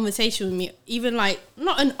in a conversation with me, even like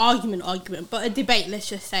not an argument, but a debate. Let's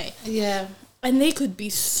just say, yeah, and they could be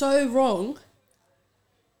so wrong,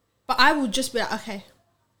 but I would just be like, okay,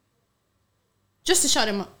 just to shut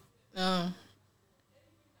them up. Oh.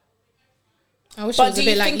 I wish But it was do a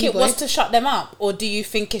bit you like think you, it boy. was to shut them up, or do you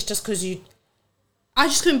think it's just because I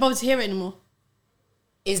just couldn't bother to hear it anymore.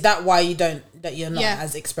 Is that why you're not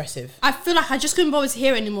as expressive? I feel like I just couldn't bother to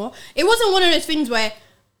hear it anymore. It wasn't one of those things where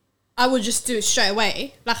I would just do it straight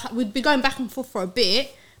away. Like, we'd be going back and forth for a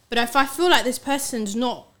bit, but if I feel like this person's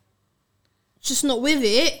not with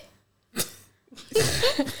it,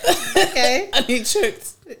 okay, and you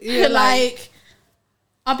choked. like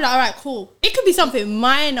I'll be like, all right, cool. It could be something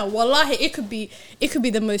minor. Wallahi, it could be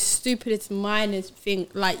the most stupidest, minor thing.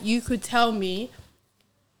 Like, you could tell me,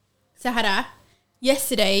 Sahara,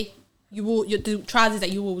 yesterday the trousers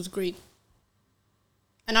that you wore was green,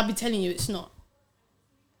 and I'll be telling you it's not.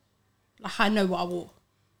 Like, I know what I wore,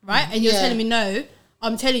 right? And you're telling me no.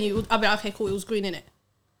 I'm telling you, I'll be like, okay, cool. It was green, innit?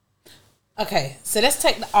 Okay, so let's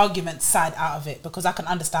take the argument side out of it, because I can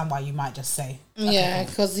understand why you might just say, okay,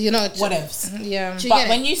 because you know, whatevs. Yeah, but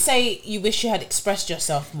when you say you wish you had expressed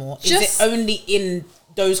yourself more, is it only in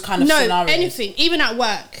those kind of scenarios? No, anything, even at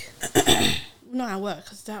work. Not at work,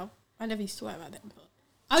 because I never used to work like that.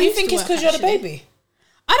 But do you think it's because you're the baby?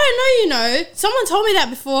 I don't know, you know. Someone told me that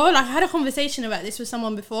before. Like, I had a conversation about this with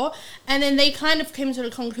someone before, and then they kind of came to the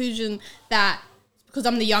conclusion that because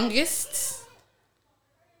I'm the youngest.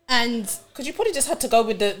 And because you probably just had to go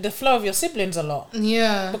with the flow of your siblings a lot.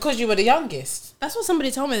 Yeah. Because you were the youngest. That's what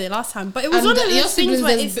somebody told me the last time. But it was one of those things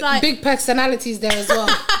where it's like... big personalities there as well.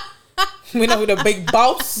 We know who the big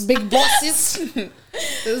boss. Big bosses.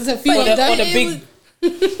 There's a few of them. Or the big...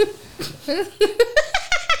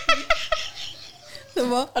 The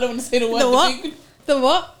what? I don't want to say the word. The what? The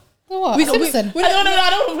what? The what? Simpson. I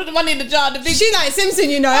don't want to put the money in the jar. The big... She's like Simpson,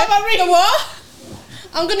 you know. The what?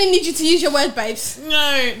 I'm going to need you to use your word, babes.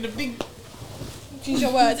 No, the big... Use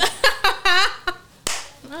your words.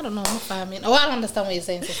 I don't know. I mean, I don't understand what you're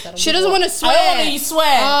saying, sister. She doesn't want to swear. I don't want to you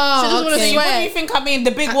swear. She doesn't want to swear. What do you think I mean?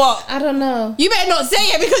 The big what? I don't know. You better not say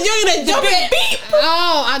it because you're going to jump it. Beep.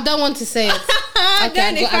 Oh, I don't want to say it.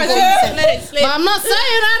 Okay, let it slip. But I'm not saying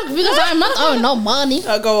that because I'm not. Oh, no money.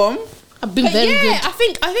 Go on. I've been very good. I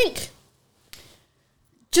think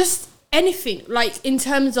just anything, like in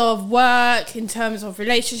terms of work, in terms of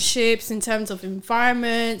relationships, in terms of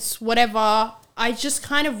environments, whatever. I just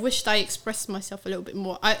kind of wished I expressed myself a little bit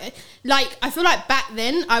more. I feel like back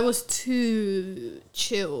then I was too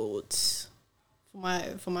chilled for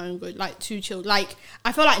my own good. Like, too chilled. Like,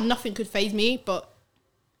 I felt like nothing could faze me, but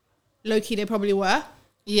low key they probably were.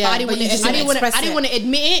 Yeah, but I didn't want to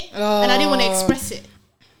admit it, and I didn't want to express it.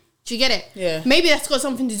 Do you get it? Yeah. Maybe that's got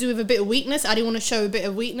something to do with a bit of weakness. I didn't want to show a bit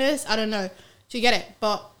of weakness. I don't know. Do you get it?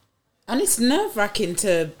 But and it's nerve-wracking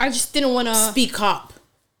to I just didn't want to speak up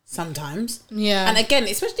sometimes. Yeah. And again,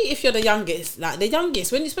 especially if you're the youngest,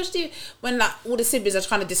 especially when like all the siblings are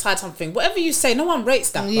trying to decide something, whatever you say, no one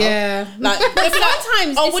rates that. Bro. Yeah. Like,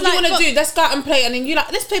 sometimes. Oh, what do you want to do? Let's go out and play. And then you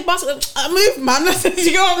like, let's play basketball. Move, man.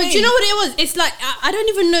 You know what I mean? Do you know what it was? It's like I don't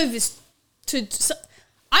even know if it's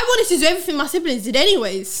I wanted to do everything my siblings did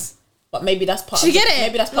anyways. But maybe that's part. Do you get it?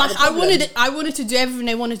 Maybe that's part like, of the problem. I wanted to do everything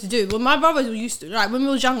they wanted to do. Well, my brothers were used to, like, when we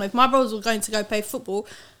were younger, if my brothers were going to go play football,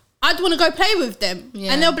 I'd want to go play with them.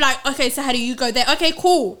 Yeah. And they'll be like, okay, so how do you go there? Okay,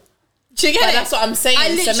 cool. Do you get it? That's what I'm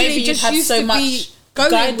saying. So maybe you had so much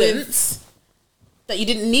guidance that you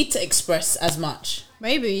didn't need to express as much.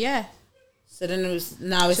 Maybe, yeah. So then it was,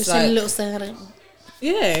 now it's just like... a little saying.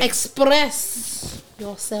 Yeah. Express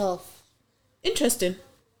yourself. Interesting.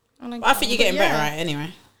 I think you're getting better at it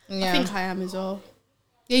anyway. Yeah. I think I am as well.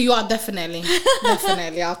 Yeah, you are definitely.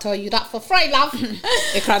 Definitely. I'll tell you that for free, love.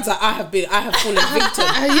 It sounds like I have fallen victim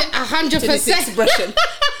 100% to this expression.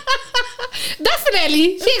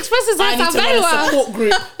 Definitely. She expresses herself very well. I need to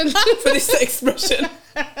run a support group for this expression.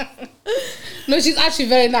 No, she's actually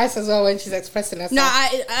very nice as well when she's expressing herself.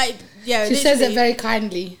 No, yeah. She says it very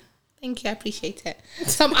kindly. Thank you, I appreciate it.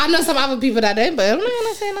 I know some other people that don't, but I'm not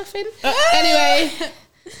gonna say nothing. Anyway.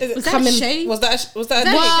 Was that a shade? Was that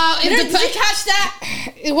well, did you catch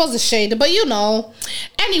that? It was a shade, but you know.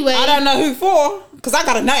 Anyway, I don't know who for, because I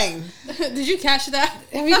got a name. Did you catch that?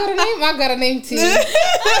 Have you got a name? I got a name too.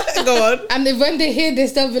 Go on. And when they hear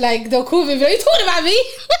this, they'll be like, they'll call me, are you talking about me?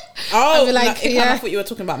 Oh, be like, I thought you were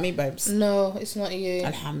talking about me, babes. No, it's not you.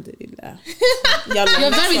 Alhamdulillah.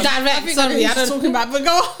 You're very direct. Sorry, I don't talking about, but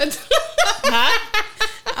go on. Huh?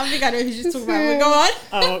 I think I know who she's talking about, but go on.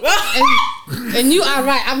 Oh. And you are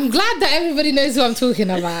right. I'm glad that everybody knows who I'm talking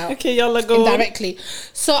about. Okay, y'all go indirectly.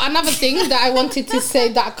 So another thing that I wanted to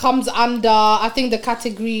say that comes under, I think, the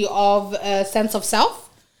category of sense of self.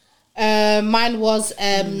 Mine was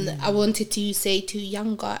I wanted to say to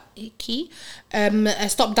younger Iki,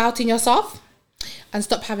 stop doubting yourself and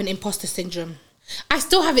stop having imposter syndrome. I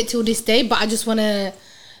still have it till this day, but I just want to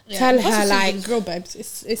tell her like, girl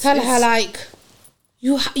babes, tell her like,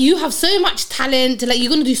 you have so much talent, like you're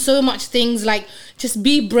gonna do so much things, like just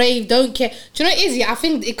be brave, don't care. Do you know what it is? Yeah, I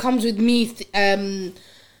think it comes with me.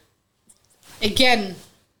 Again,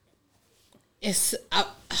 it's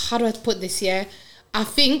how do I put this? Yeah, I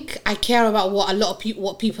think I care about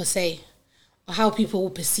what people say, or how people will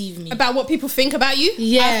perceive me, about what people think about you.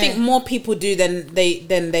 Yeah, I think more people do than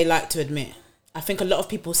they like to admit. I think a lot of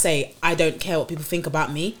people say, I don't care what people think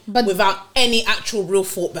about me, but without any actual real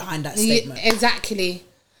thought behind that statement. Exactly.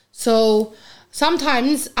 So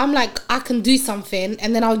sometimes I'm like, I can do something,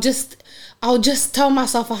 and then I'll just tell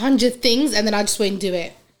myself 100 things, and then I just won't do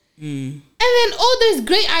it. And then all those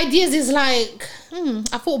great ideas is like,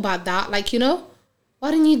 I thought about that. Like, you know,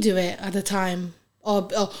 why didn't you do it at the time? Or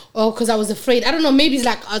because I was afraid. I don't know, maybe it's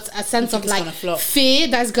like a sense of like fear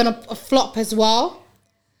that's gonna flop as well.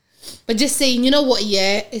 But just saying, you know what,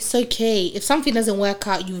 yeah, it's okay. If something doesn't work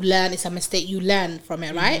out, you learn. It's a mistake. You learn from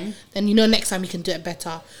it, right? Then you know next time you can do it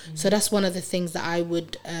better. So that's one of the things that I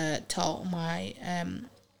would tell my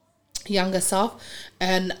younger self.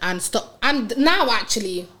 And stop. And now,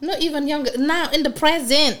 actually, not even younger. Now, in the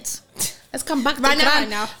present. Let's come back to right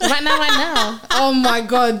now. Oh, my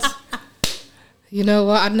God. You know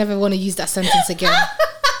what? I'd never want to use that sentence again.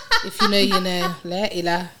 If you know, you know. La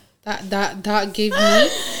ilah. That gave me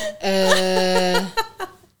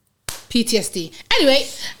PTSD. Anyway,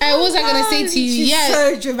 what was I going to say to you? She's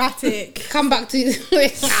so dramatic. Come back to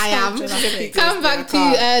I am. Come back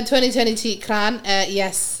to 2022 clan.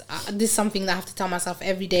 Yes, this is something that I have to tell myself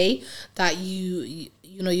every day, that you've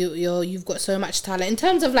got so much talent in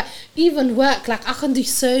terms of like even work. Like I can do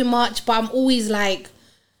so much, but I'm always like,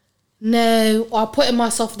 no, or putting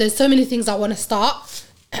myself. There's so many things I want to start.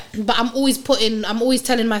 But I'm always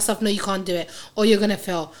telling myself, no, you can't do it, or you're gonna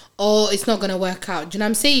fail, or it's not gonna work out. Do you know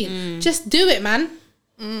what I'm saying? Just do it, man.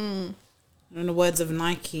 In the words of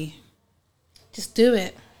Nike, just do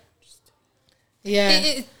it.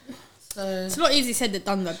 Yeah. It's a lot easier said than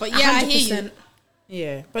done, though. But yeah, 100%. I hear you.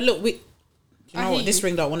 Yeah, but look, you know what? This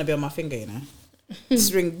ring don't want to be on my finger. You know, this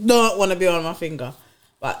ring don't want to be on my finger.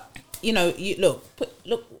 But you know, look.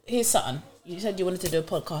 Here's something. You said you wanted to do a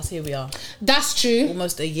podcast. Here we are. That's true.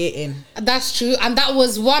 Almost a year in. That's true, and that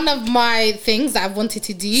was one of my things that I've wanted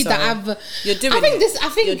to do. So you're doing it. I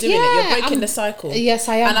think you're doing it. You're breaking the cycle. Yes,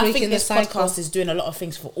 I am. And I think this podcast is doing a lot of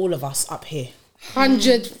things for all of us up here.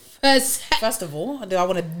 100%. First of all, I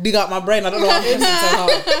want to dig out my brain. I don't know why I'm listening so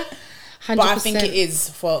hard. 100%. But I think it is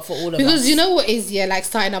for all of us. Because you know what is, like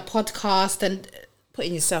starting a podcast and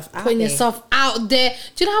putting yourself out there.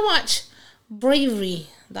 Do you know how much bravery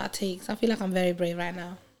that takes? I feel like I'm very brave right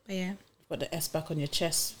now. But yeah. Put the S back on your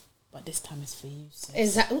chest, but this time it's for you, sis.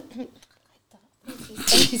 Is that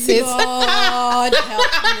thank you, sis. God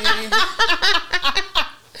help me.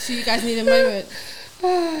 So you guys need a moment.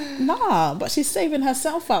 Nah, but she's saving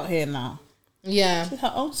herself out here now. Yeah. She's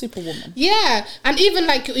her own superwoman. Yeah. And even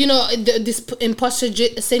like, you know, this imposter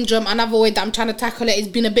syndrome, another way that I'm trying to tackle it is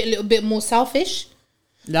being a little bit more selfish.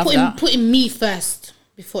 Putting me first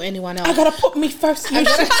before anyone else. I gotta put me first. I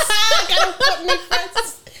gotta put me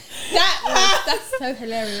first. That's so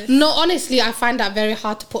hilarious. No, honestly, I find that very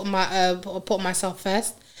hard to put myself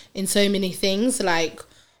first in so many things. Like,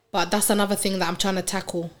 but that's another thing that I'm trying to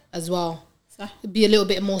tackle as well. Be a little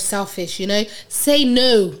bit more selfish, you know. Say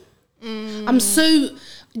no. I'm so.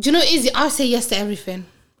 Do you know what it is? I say yes to everything.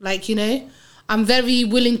 Like, you know, I'm very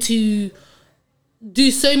willing to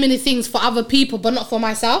do so many things for other people, but not for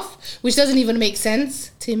myself, which doesn't even make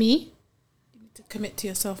sense to me. You need to commit to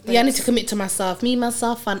yourself. Babes. Yeah, I need to commit to myself. Me,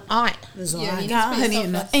 myself, and I. That's all I got, honey,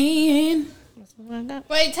 in the end.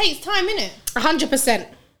 But it takes time, innit? 100%.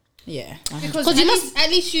 Yeah, because at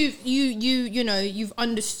least you've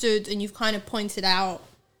understood and you've kind of pointed out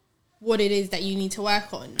what it is that you need to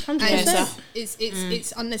work on. 100%.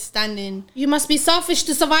 It's understanding. You must be selfish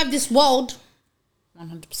to survive this world.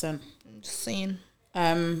 100%. Just saying.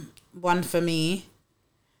 One for me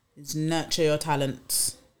is nurture your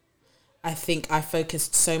talents. I think I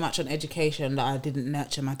focused so much on education that I didn't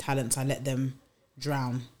nurture my talents. I let them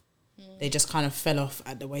drown. They just kind of fell off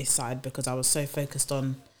at the wayside because I was so focused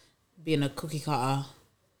on being a cookie cutter,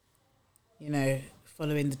 you know,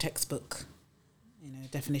 following the textbook, you know,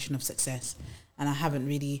 definition of success. And I haven't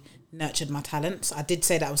really nurtured my talents. I did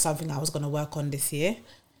say that was something I was going to work on this year.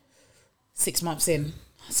 6 months in,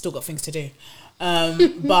 I still got things to do.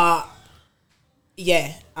 But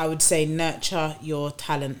yeah, I would say nurture your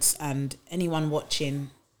talents, and anyone watching,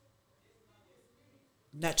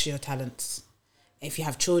 nurture your talents. If you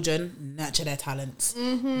have children, nurture their talents.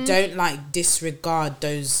 Don't disregard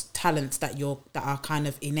those talents that are kind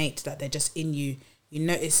of innate, that they're just in you. You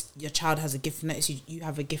notice your child has a gift. Notice you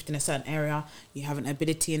have a gift in a certain area. You have an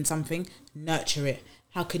ability in something. Nurture it.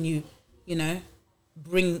 How can you,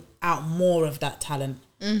 bring out more of that talent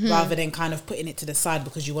rather than kind of putting it to the side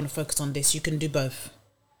because you want to focus on this? You can do both.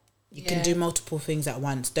 You can do multiple things at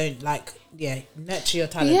once. Don't nurture your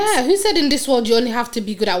talents. Yeah, who said in this world you only have to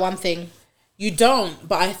be good at one thing? You don't,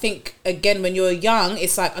 but I think, again, when you're young,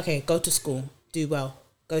 it's like, okay, go to school, do well.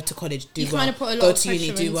 go to college, do you well, kind of put a lot go of to uni,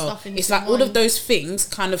 pressure do and well. stuff into It's like your all of mind. those things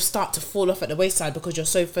kind of start to fall off at the wayside because you're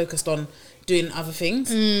so focused on doing other things.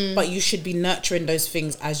 But you should be nurturing those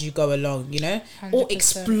things as you go along, you know, or 100%.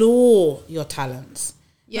 explore your talents.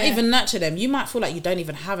 Yeah. Not even nurture them. You might feel like you don't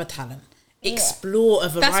even have a talent. Explore a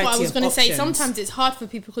variety of That's what I was going to say. Sometimes it's hard for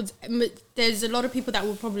people because there's a lot of people that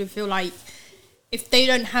will probably feel like if they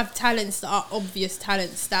don't have talents that are obvious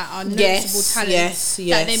talents, that are noticeable talents,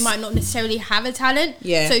 that they might not necessarily have a talent.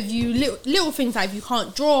 Yeah. So if you little things like if you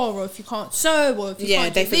can't draw or if you can't sew or if you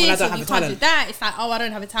can't they do think, well, I this don't or have you a can't do talent. that, it's like, oh, I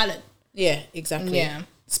don't have a talent. Yeah, exactly. Yeah.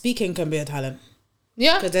 Speaking can be a talent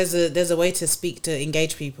Yeah. because there's a way to speak to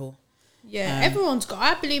engage people. Yeah, I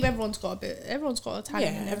believe everyone's got a talent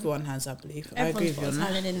Yeah, in them. everyone has, I believe. Everyone's I agree with you got on a that.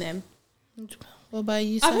 talent in them. What about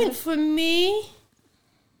you, I Sarah? think for me,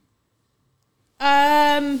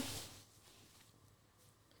 I'd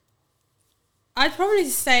probably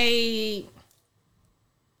say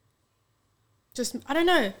just, I don't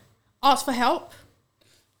know, ask for help.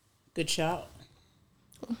 Good shout.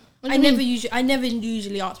 I never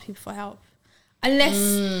usually ask people for help.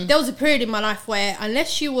 Unless there was a period in my life where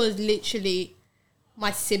unless you was literally my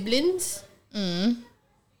siblings,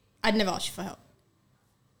 I'd never ask you for help.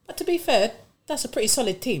 But to be fair, that's a pretty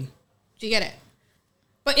solid team. Do you get it?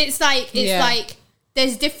 But it's like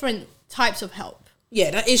there's different types of help. Yeah,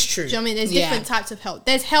 that is true. Do you know what I mean? There's different types of help.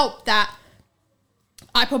 There's help that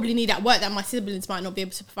I probably need at work that my siblings might not be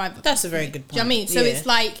able to provide. That's a very good point. Do you know what I mean? So it's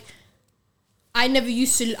like I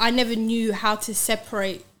never knew how to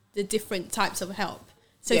separate the different types of help.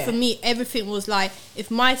 So for me, everything was like,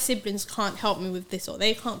 if my siblings can't help me with this or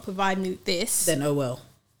they can't provide me with this, Then oh well.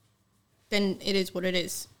 then it is what it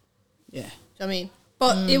is. Yeah. Do you know what I mean?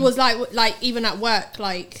 But it was like even at work,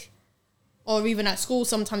 like, or even at school,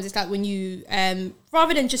 sometimes it's like when you,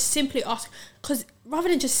 rather than just simply asking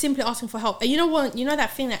for help, and you know what, you know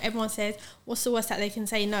that thing that everyone says, what's the worst that they can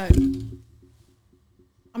say no?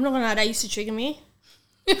 I'm not gonna lie, that used to trigger me.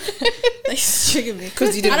 That used to trigger me.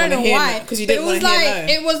 Because you didn't want to hear no. Because you didn't want to hear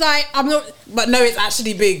no. It was like, I'm not, But no, it's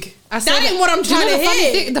actually big. that ain't what I'm trying to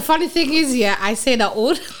hear. The funny thing is, I say that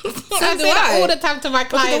all. I say that all the time to my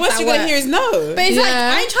clients. The worst you're going to hear is no. But it's like,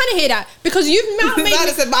 I ain't trying to hear that because you've now made me,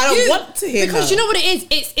 but I don't want to hear because no. you know what it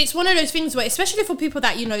is. It's one of those things where, especially for people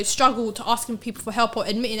that struggle to asking people for help or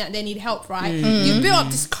admitting that they need help, right? You build up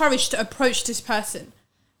this courage to approach this person,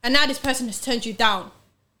 and now this person has turned you down.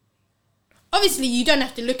 Obviously, you don't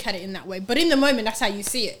have to look at it in that way, but in the moment, that's how you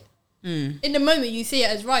see it. In the moment, you see it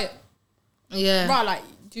as right. Yeah. Right, like,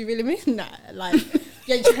 do you really mean that? Like,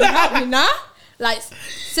 you ain't trying to help me now? Like,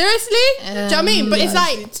 seriously? Do you know what I mean? But it's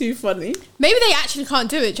like, too funny. maybe they actually can't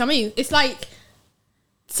do it. Do you know what I mean? It's like,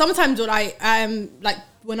 sometimes like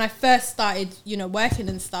when I first started, working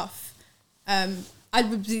and stuff, I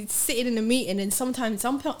would be sitting in a meeting and sometimes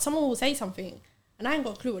someone will say something and I ain't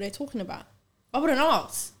got a clue what they're talking about. I wouldn't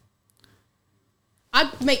ask.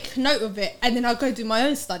 I'd make note of it and then I'll go do my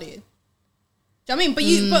own studying. Do you know what I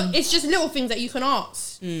mean? But it's just little things that you can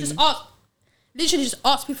ask. Just ask. Literally just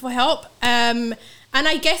ask people for help. And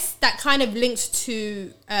I guess that kind of links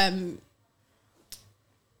to...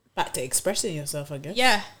 back to expressing yourself, I guess.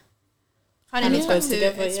 Yeah. Kind of And it goes to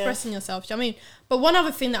together, expressing yourself. Do you know what I mean? But one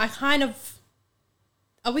other thing that I kind of...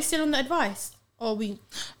 Are we still on the advice? Or are we...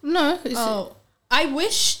 No. I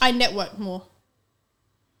wish I networked more.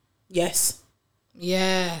 Yes.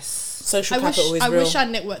 Yes. Social capital is real. I wish I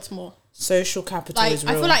networked more. Social capital Like, is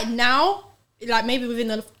real. I feel like now, like maybe within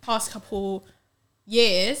the past couple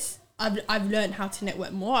years, I've learned how to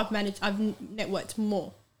network more. I've networked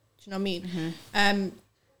more. Do you know what I mean?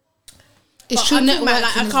 It's true. I'm talking about,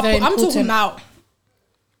 Networking like, is very I'm talking important. about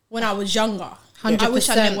when I was younger. 100%. I wish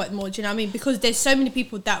I networked more. Do you know what I mean? Because there's so many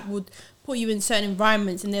people that would put you in certain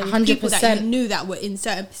environments, and there were people that 100%. you knew that were in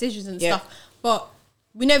certain positions and Yeah. stuff. But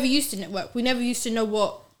we never used to network. We never used to know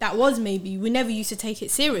what that was. Maybe we never used to take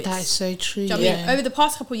it serious. That is so true. Do you know what I mean? Over the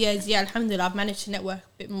past couple of years, alhamdulillah, I've managed to network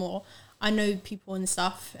a bit more. I know people and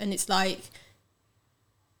stuff, and it's like,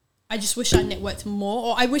 I just wish I networked more,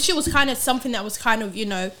 or I wish it was kind of something that was kind of,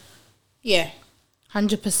 Yeah.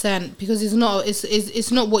 100%, because it's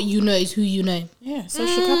not what you know, it's who you know. Yeah,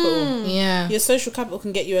 social capital. Yeah. Your social capital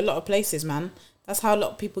can get you a lot of places, man. That's how a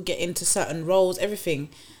lot of people get into certain roles, everything.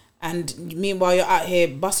 And meanwhile, you're out here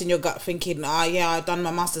busting your gut thinking, I've done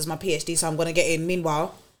my master's, my PhD, so I'm going to get in.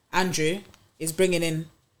 Meanwhile, Andrew is bringing in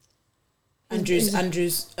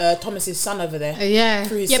Thomas's son over there. Yeah.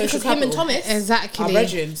 Through his Yeah, social because capital. him and Thomas Exactly. Our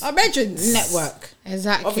brethrens. are legends. Network.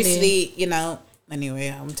 Exactly. Obviously, anyway,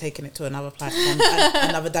 I'm taking it to another platform,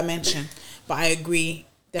 another dimension. But I agree,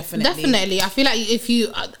 definitely. Definitely. I feel like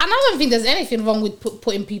and I don't think there's anything wrong with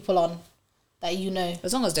putting people on. that you know.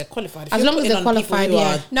 As long as they're qualified. As long as they're qualified,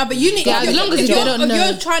 yeah. No, but you need. As long as they don't know.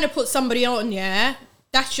 If you're trying to put somebody on, yeah,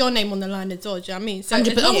 that's your name on the line as well. Do you know what I mean? So as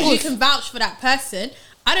long as you can vouch for that person,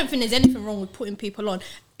 I don't think there's anything wrong with putting people on.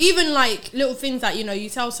 Even like little things like, you know, you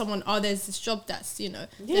tell someone, oh, there's this job that's, you know,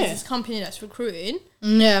 there's this company that's recruiting.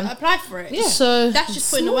 Yeah. Apply for it. Yeah. So that's just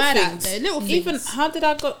putting the word out there. Little things. Even how did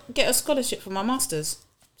I get a scholarship for my masters?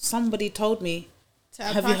 Somebody told me,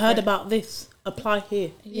 have you heard about this? Apply here.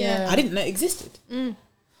 Yeah. I didn't know it existed.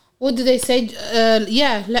 What do they say?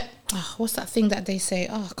 What's that thing that they say?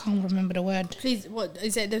 Oh, I can't remember the word. Please, what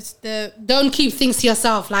is it? The don't keep things to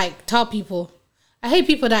yourself. Like, tell people. I hate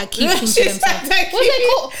people that keep things to themselves. What's it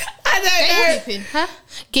called? I don't know. gatekeeping. Huh?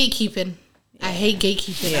 Gatekeeping. I hate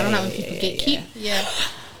gatekeeping. I don't like when people gatekeep. Yeah.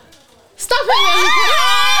 Stop it.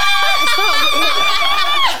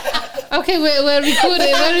 Stop. Okay, we're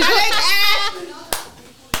recording.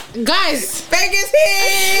 Guys. Vegas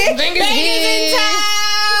here. Vegas in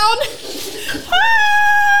town. Hi.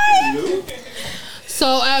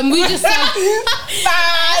 So we just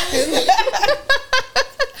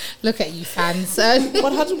look at you fans.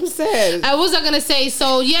 100%. What was I gonna say?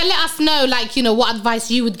 So yeah, let us know, like, you know, what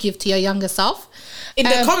advice you would give to your younger self in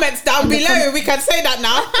the comments down below. We can say that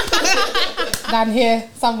now. Down here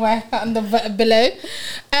somewhere below.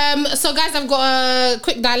 So guys, I've got a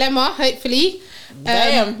quick dilemma. Hopefully,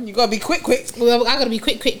 damn, you gotta be quick. Well, I gotta be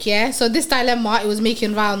quick. Yeah. So this dilemma, it was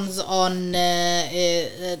making rounds on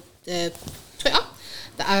Twitter,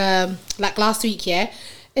 like last week. Yeah.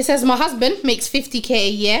 It says my husband makes 50k a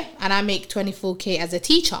year and I make 24k as a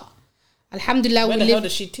teacher. Alhamdulillah, where the hell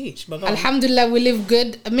does she teach? Alhamdulillah, we live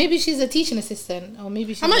good. Maybe she's a teaching assistant, or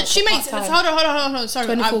maybe she's. How much she makes? Hold on. Sorry,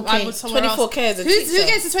 24k. I was 24k as a teacher. Who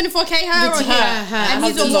gets the 24k? Her or her? And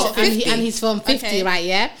he's on what? 50? And he's from 50, right?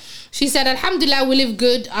 Yeah. She said, Alhamdulillah, we live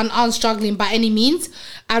good and aren't struggling by any means.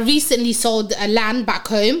 I recently sold a land back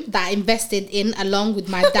home that I invested in along with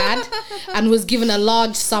my dad and was given a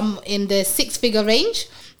large sum in the 6-figure range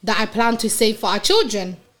that I plan to save for our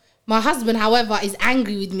children. My husband, however, is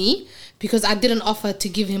angry with me because I didn't offer to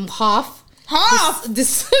give him half.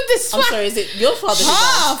 This I'm sorry, is it your father?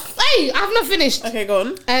 Half? Hey, I've not finished. Okay, go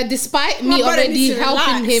on. Despite me already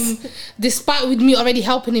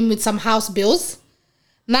helping him with some house bills,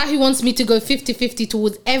 now he wants me to go 50-50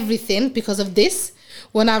 towards everything because of this.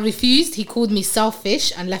 When I refused, he called me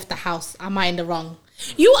selfish and left the house. Am I in the wrong?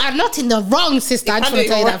 You are not in the wrong, sister. I just want to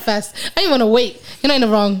tell you that first. I didn't want to wait. You're not in the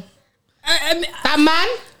wrong. That man.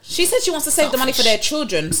 She said she wants to save the money for their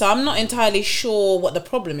children, so I'm not entirely sure what the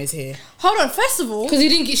problem is here. Hold on, first of all, because she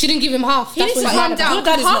didn't give him half. He needs to calm down.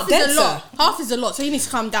 Half is a lot. Half is a lot, so he needs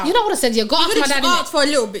to calm down. You know what I said? You got my dad. Ask for a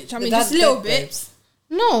little bit. I mean, just a little bit. Babes.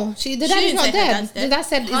 No, the dad is not dead. The dad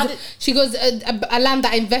said she goes a land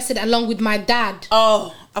that I invested along with my dad.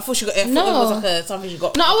 Oh, I thought she got. It was like something she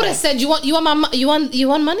got. No, I would have said you want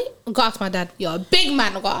money? Go ask my dad. You're a big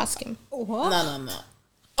man. Go ask him. What? No.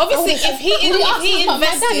 Obviously, if he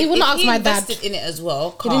invested in it as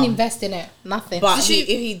well, he didn't invest in it. Nothing. But if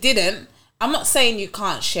he didn't, I'm not saying you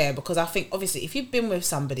can't share, because I think obviously if you've been with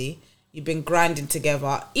somebody, you've been grinding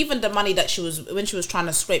together. Even the money that she was trying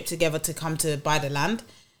to scrape together to come to buy the land,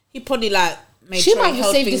 he probably made she might have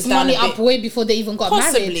saved this money up way before they even got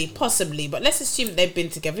married. Possibly. But let's assume they've been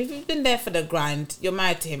together. If you've been there for the grind, you're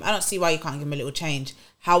married to him. I don't see why you can't give him a little change.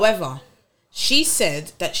 However, she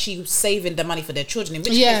said that she was saving the money for their children, in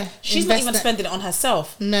which case she's not even spending it on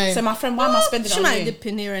herself. No. So my friend, why am I spending it on you? She might dip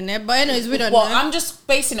in here and there, but anyways, we don't know. Well, I'm just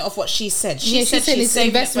basing it off what she said. She said she's saving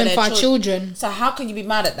investment it for our children. So how can you be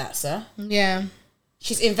mad at that, sir? Yeah.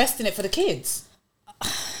 She's investing it for the kids.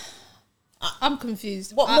 I'm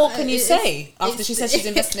confused. What more can you say after she says she's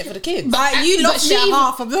investing it for the kids? But you lost me at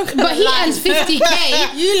half. I'm not gonna But he earns 50k.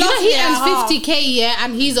 He earns 50k, yeah,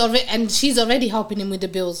 and she's already helping him with the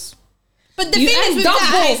bills. But the thing is with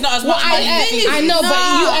that, it's not as much money. I know,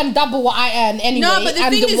 but you earn double what I earn anyway. No, but the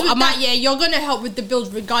thing is with that, you're gonna help with the bills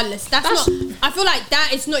regardless. That's not. I feel like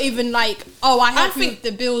that is not even like, I help you with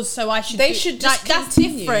the bills, so I should. They should just that's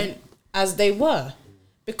different as they were.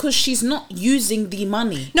 Because she's not using the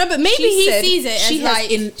money. No, but maybe he sees it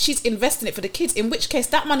as she's investing it for the kids, in which case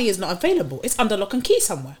that money is not available. It's under lock and key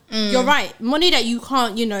somewhere. You're right. Money that you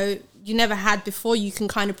can't, you never had before, you can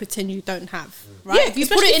kind of pretend you don't have. Right? Yeah, if you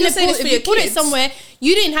put it in if you put it somewhere,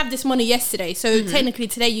 you didn't have this money yesterday. So technically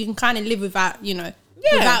today you can kind of live without,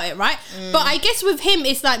 without it, right? But I guess with him,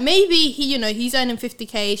 it's like maybe he's earning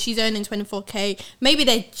 50k, she's earning 24k. Maybe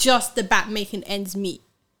they're just about making ends meet.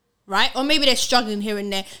 Right? Or maybe they're struggling here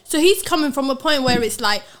and there. So he's coming from a point where it's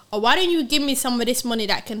like, why don't you give me some of this money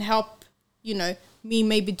that can help, me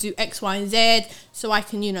maybe do X, Y, and Z so I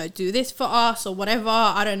can, do this for us or whatever.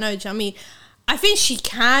 I don't know. Do you know what I mean? I think she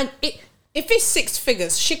can. If it's 6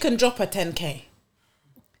 figures, she can drop a 10K.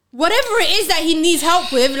 Whatever it is that he needs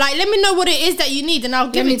help with, like, let me know what it is that you need and I'll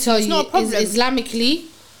give it to you. It's not a problem. Islamically,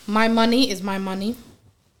 my money is my money.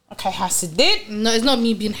 Okay, Hasid. No, it's not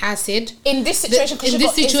me being Hasid. In this situation,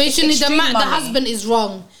 the husband is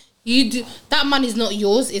wrong. You do that money is not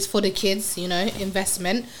yours. It's for the kids. You know,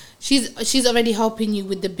 investment. She's already helping you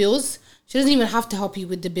with the bills. She doesn't even have to help you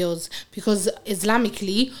with the bills because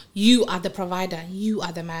Islamically, you are the provider. You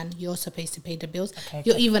are the man. You're supposed to pay the bills. Okay,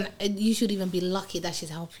 you should even be lucky that she's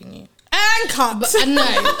helping you. And cut. No.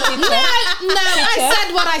 I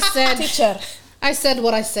said what I said. Teacher. I said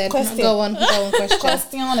what I said. Question. Go on,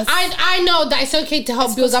 question. I know that it's okay to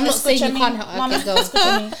help bills. I'm not saying you can't help. Okay,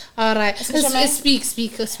 go. All right. Speak.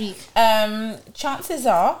 Chances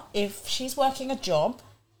are, if she's working a job,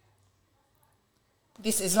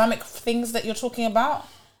 these Islamic things that you're talking about,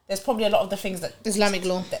 there's probably a lot of the things that Islamic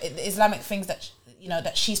law, the Islamic things that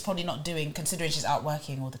that she's probably not doing, considering she's out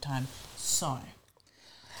working all the time. So,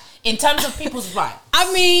 in terms of people's right,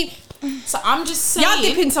 I mean. So I'm just saying, y'all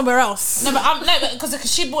dipping somewhere else. No, but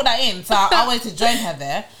because she brought that in, so I wanted to join her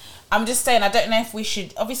there. I'm just saying, I don't know if we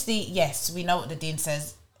should. Obviously, yes, we know what the dean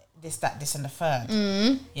says. This, that, this, and the third.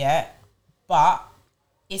 Yeah, but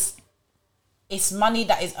it's money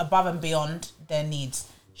that is above and beyond their needs.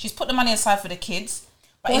 She's put the money aside for the kids,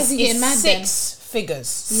 but it's 6 figures.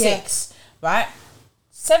 6, right?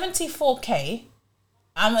 74K.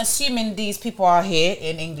 I'm assuming these people are here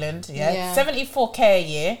in England. Yeah. 74K a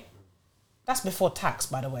year. That's before tax,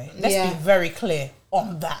 by the way. Let's be very clear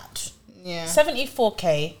on that. Yeah.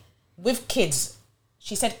 74K with kids.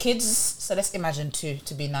 She said kids, so let's imagine 2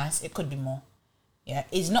 to be nice. It could be more. Yeah.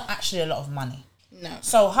 It's not actually a lot of money. No.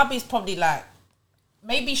 So hubby's probably like,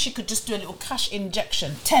 maybe she could just do a little cash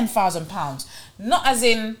injection, £10,000. Not as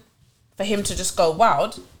in for him to just go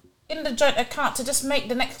wild. In the joint account to just make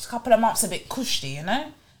the next couple of months a bit cushy,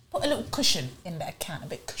 Put a little cushion in the account, a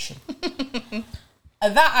bit cushion.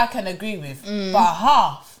 That I can agree with, but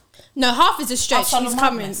half. No, half is a stretch. He's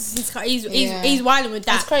coming. He's wilding with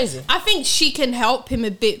that. That's crazy. I think she can help him a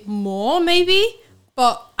bit more, maybe,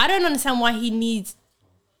 but I don't understand why he needs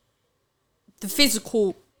the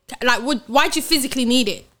physical. Like, why do you physically need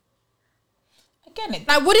it? Again,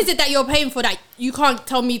 what is it that you're paying for that you can't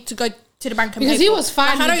tell me to go to the bank and because pay he for? was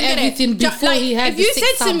fine with everything before he had. If you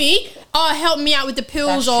said to me, "Oh, help me out with the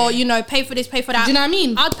pills," or pay for this, pay for that, do you know what I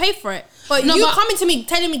mean? I'd pay for it. But you coming to me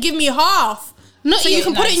telling me give me half, so you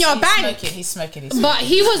can put it in your bank. He's smoking. But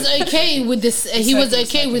he was okay with this. He was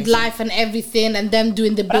okay with life and everything, and them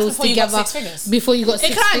doing the bills together. Before you got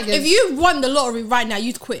 6 figures. If you won the lottery right now,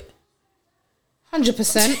 you'd quit.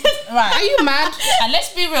 100%. Right? Are you mad? And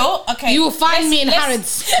let's be real. Okay, you will find me in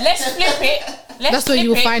Harrods. Let's flip it. That's where you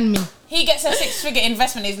will find me. He gets a 6-figure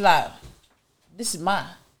investment. He's like, this is my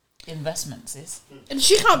investment, sis. And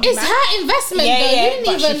she can't be It's her investment,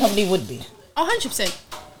 though. She probably would be. 100%.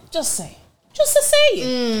 Just say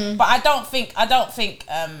it. But I don't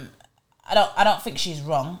think she's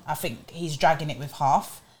wrong. I think he's dragging it with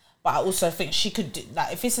half. But I also think she could do,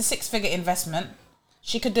 if it's a 6-figure investment,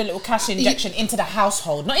 she could do a little cash injection into the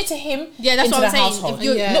household, not into him. Yeah, that's what I'm saying. Household.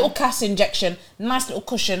 Little cash injection, nice little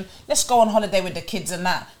cushion. Let's go on holiday with the kids and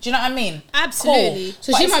that. Do you know what I mean? Absolutely. Cool.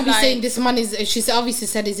 So she might be saying this money is. She's obviously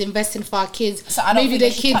said is investing for our kids. So I don't think the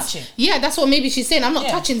kids. Touch it. Yeah, that's what maybe she's saying. I'm not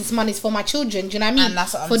touching this money. It's for my children. Do you know what I mean? And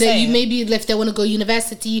that's what I'm saying. Maybe if they want to go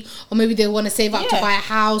university, or maybe they want to save up to buy a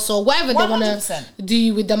house, or whatever 100%. They want to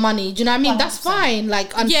do with the money. Do you know what I mean? 100%. That's fine.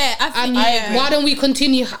 Like, I agree. Why don't we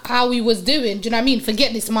continue how we was doing? Do you know what I mean?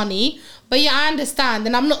 Forget this money. But yeah, I understand,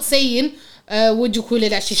 and I'm not saying would you call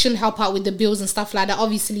it that she shouldn't help out with the bills and stuff like that.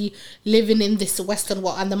 Obviously, living in this Western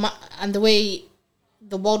world and the way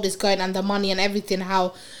the world is going and the money and everything,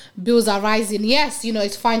 how bills are rising. Yes,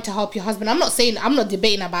 it's fine to help your husband. I'm not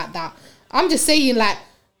debating about that. I'm just saying, like,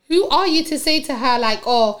 who are you to say to her, like,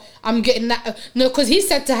 oh, I'm getting that? No, because he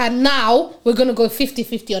said to her, now we're gonna go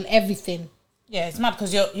 50-50 on everything. Yeah, it's mad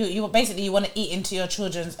because you basically you want to eat into your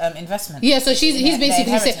children's investment. Yeah, so he's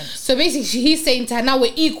basically saying. So basically, he's saying to her, now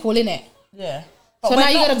we're equal, innit? Yeah. But so now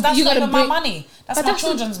you gotta bring my money. That's my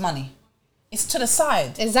children's money. It's to the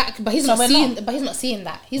side. Exactly, but he's not seeing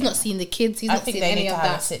that. He's not seeing the kids. He's not seeing any of that. I think they need to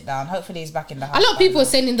have a sit down. Hopefully, he's back in the house. A lot of people are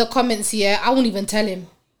saying in the comments here, I won't even tell him.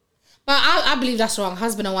 But I believe that's wrong.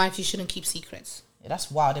 Husband and wife, you shouldn't keep secrets. Yeah, that's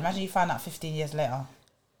wild. Imagine you find out 15 years later.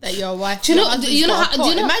 That your wife. Do you know?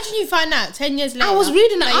 Imagine you find out 10 years later. I was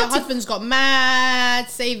reading that your husband's got mad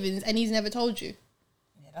savings and he's never told you.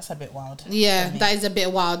 Yeah, that's a bit wild. Yeah, that is a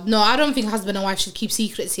bit wild. No, I don't think husband and wife should keep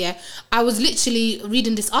secrets here. I was literally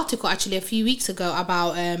reading this article actually a few weeks ago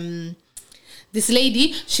about this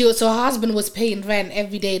lady, so her husband was paying rent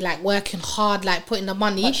every day, like working hard, like putting the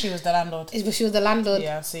money. But she was the landlord. But she was the landlord.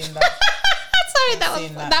 Yeah, I've seen that.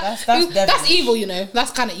 Sorry, that's evil, you know.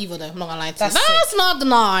 That's kind of evil, though. I'm not gonna lie to you. That's not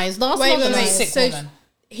nice. That's wait, not nice. Sick so woman.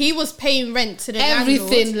 He was paying rent to the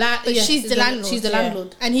everything, landlord, but she's the landlord. She's the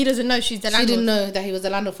landlord, and he doesn't know she's the landlord. She didn't know that he was the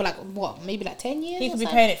landlord for like what, maybe like 10 years. He could be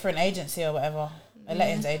paying it for an agency or whatever, a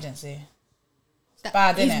lettings agency. It's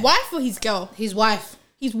bad, isn't it? His wife or his girl? His wife.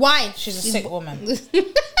 His wife. She's a sick woman.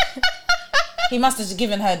 He must have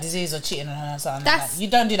given her a disease or cheating on her or something. Like that. You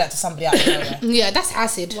don't do that to somebody out there. Yeah, that's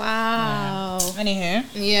acid. Wow. Yeah. Anywho.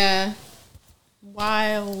 Yeah.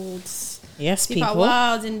 Wild. Yes, people are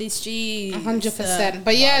wild in these streets. 100%.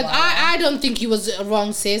 But yeah, I don't think he was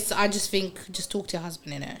wrong, sis. I just think just talk to your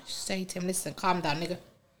husband, innit? Just say to him, listen, calm down, nigga.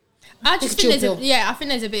 I just think I think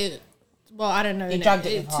there's a bit. Well, I don't know. He dragged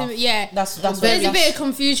it yeah, that's there's a bit of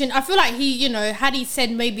confusion. I feel like he, you know, had he said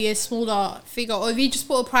maybe a smaller figure, or if he just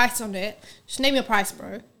put a price on it, just name your price,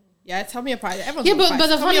 bro. Yeah, tell me a price. Everyone's but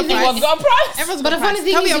the funny thing, everyone's got a price. But the funny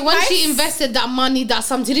thing is, when she invested that money, that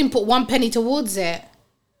she didn't put 1 penny towards it.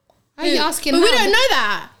 How are you asking? But we don't know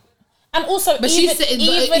that. And also, but she said he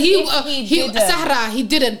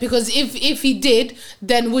didn't, because if he did,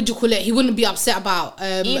 then would you call it? He wouldn't be upset about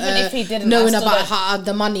even if he didn't knowing about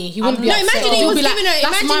the money. He wouldn't be upset. Imagine he was giving her.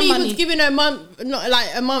 Imagine he was giving her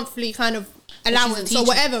a monthly kind of allowance or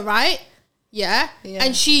whatever, right? Yeah,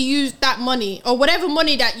 and she used that money or whatever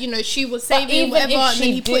money that, you know, she was saving, whatever, and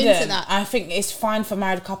then he put into that. I think it's fine for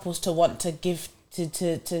married couples to want to give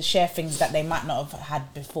to share things that they might not have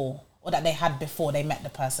had before, or that they had before they met the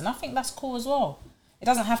person. I think that's cool as well. It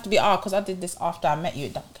doesn't have to be because I did this after I met you.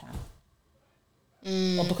 It don't count.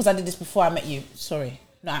 Or because I did this before I met you. Sorry,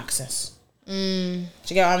 no access. Do you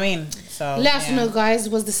get what I mean? So let us know, guys.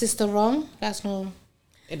 Was the sister wrong? Let us know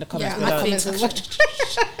in the comments below.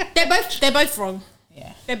 They're both wrong.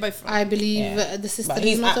 Yeah, they're both wrong. I believe the sister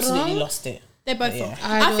is not wrong. He's absolutely lost it. They're both wrong.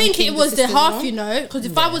 I think it was the half, wrong. You know, because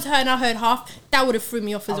if I was her and I heard half, that would have threw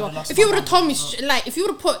me off as well. If you would have told me, like, if you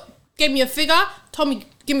would have gave me a figure, told me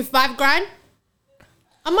give me $5 grand,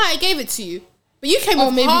 I might have gave it to you. But you came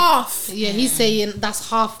with half. Yeah, he's saying that's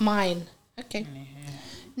half mine. Okay.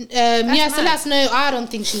 Yeah, so let us know. I don't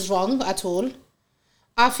think she's wrong at all.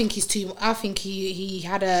 I think he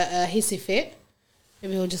had a hissy fit.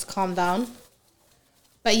 Maybe he'll just calm down.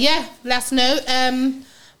 But yeah, let us know.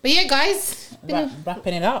 But yeah, guys,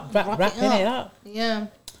 wrapping it up. Wrapping it up. Yeah.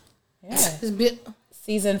 It's a bit.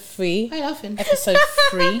 Season 3. Why laughing? Episode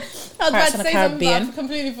 3. I was about to say something, but I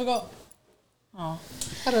completely forgot. Oh,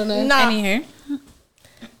 I don't know. Nah. Anywho.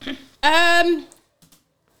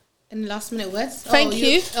 Any last minute words? Thank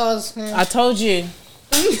you. I told you.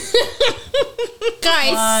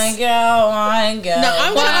 Guys. Wine girl. No,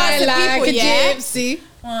 I'm going to ask the people, gypsy.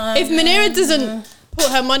 If Manira doesn't put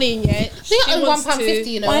her money in yet, she owes £1.50,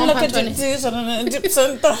 you know. Why look at gypsies and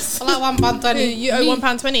gypsum? I like £1.20. You owe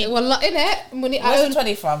 £1.20. Well, in it. Where's the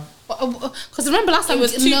 20 from? Because remember last time it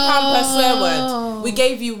was £2 per swear word. We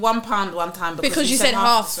gave you £1 one time because you said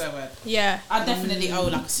half swear word. Yeah, I definitely owe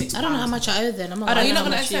like £6. I don't know how much I owe then. I don't know how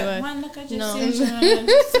much you owe. No.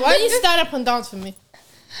 Why don't you stand up and dance for me?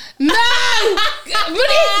 No, just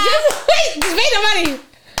pay the money.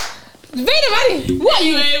 Pay the money. What are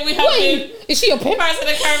you? Is she your pimp? Pirates of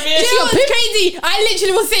the Caribbean. Is she your pimp? Crazy. I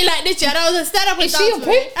literally was saying like this, and I was like, stand up and dance. Is she your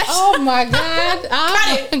pimp? Oh my god.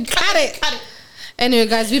 Cut it. Anyway,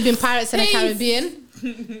 guys, we've been Pirates in the Caribbean.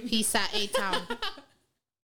 Peace out, A-Town.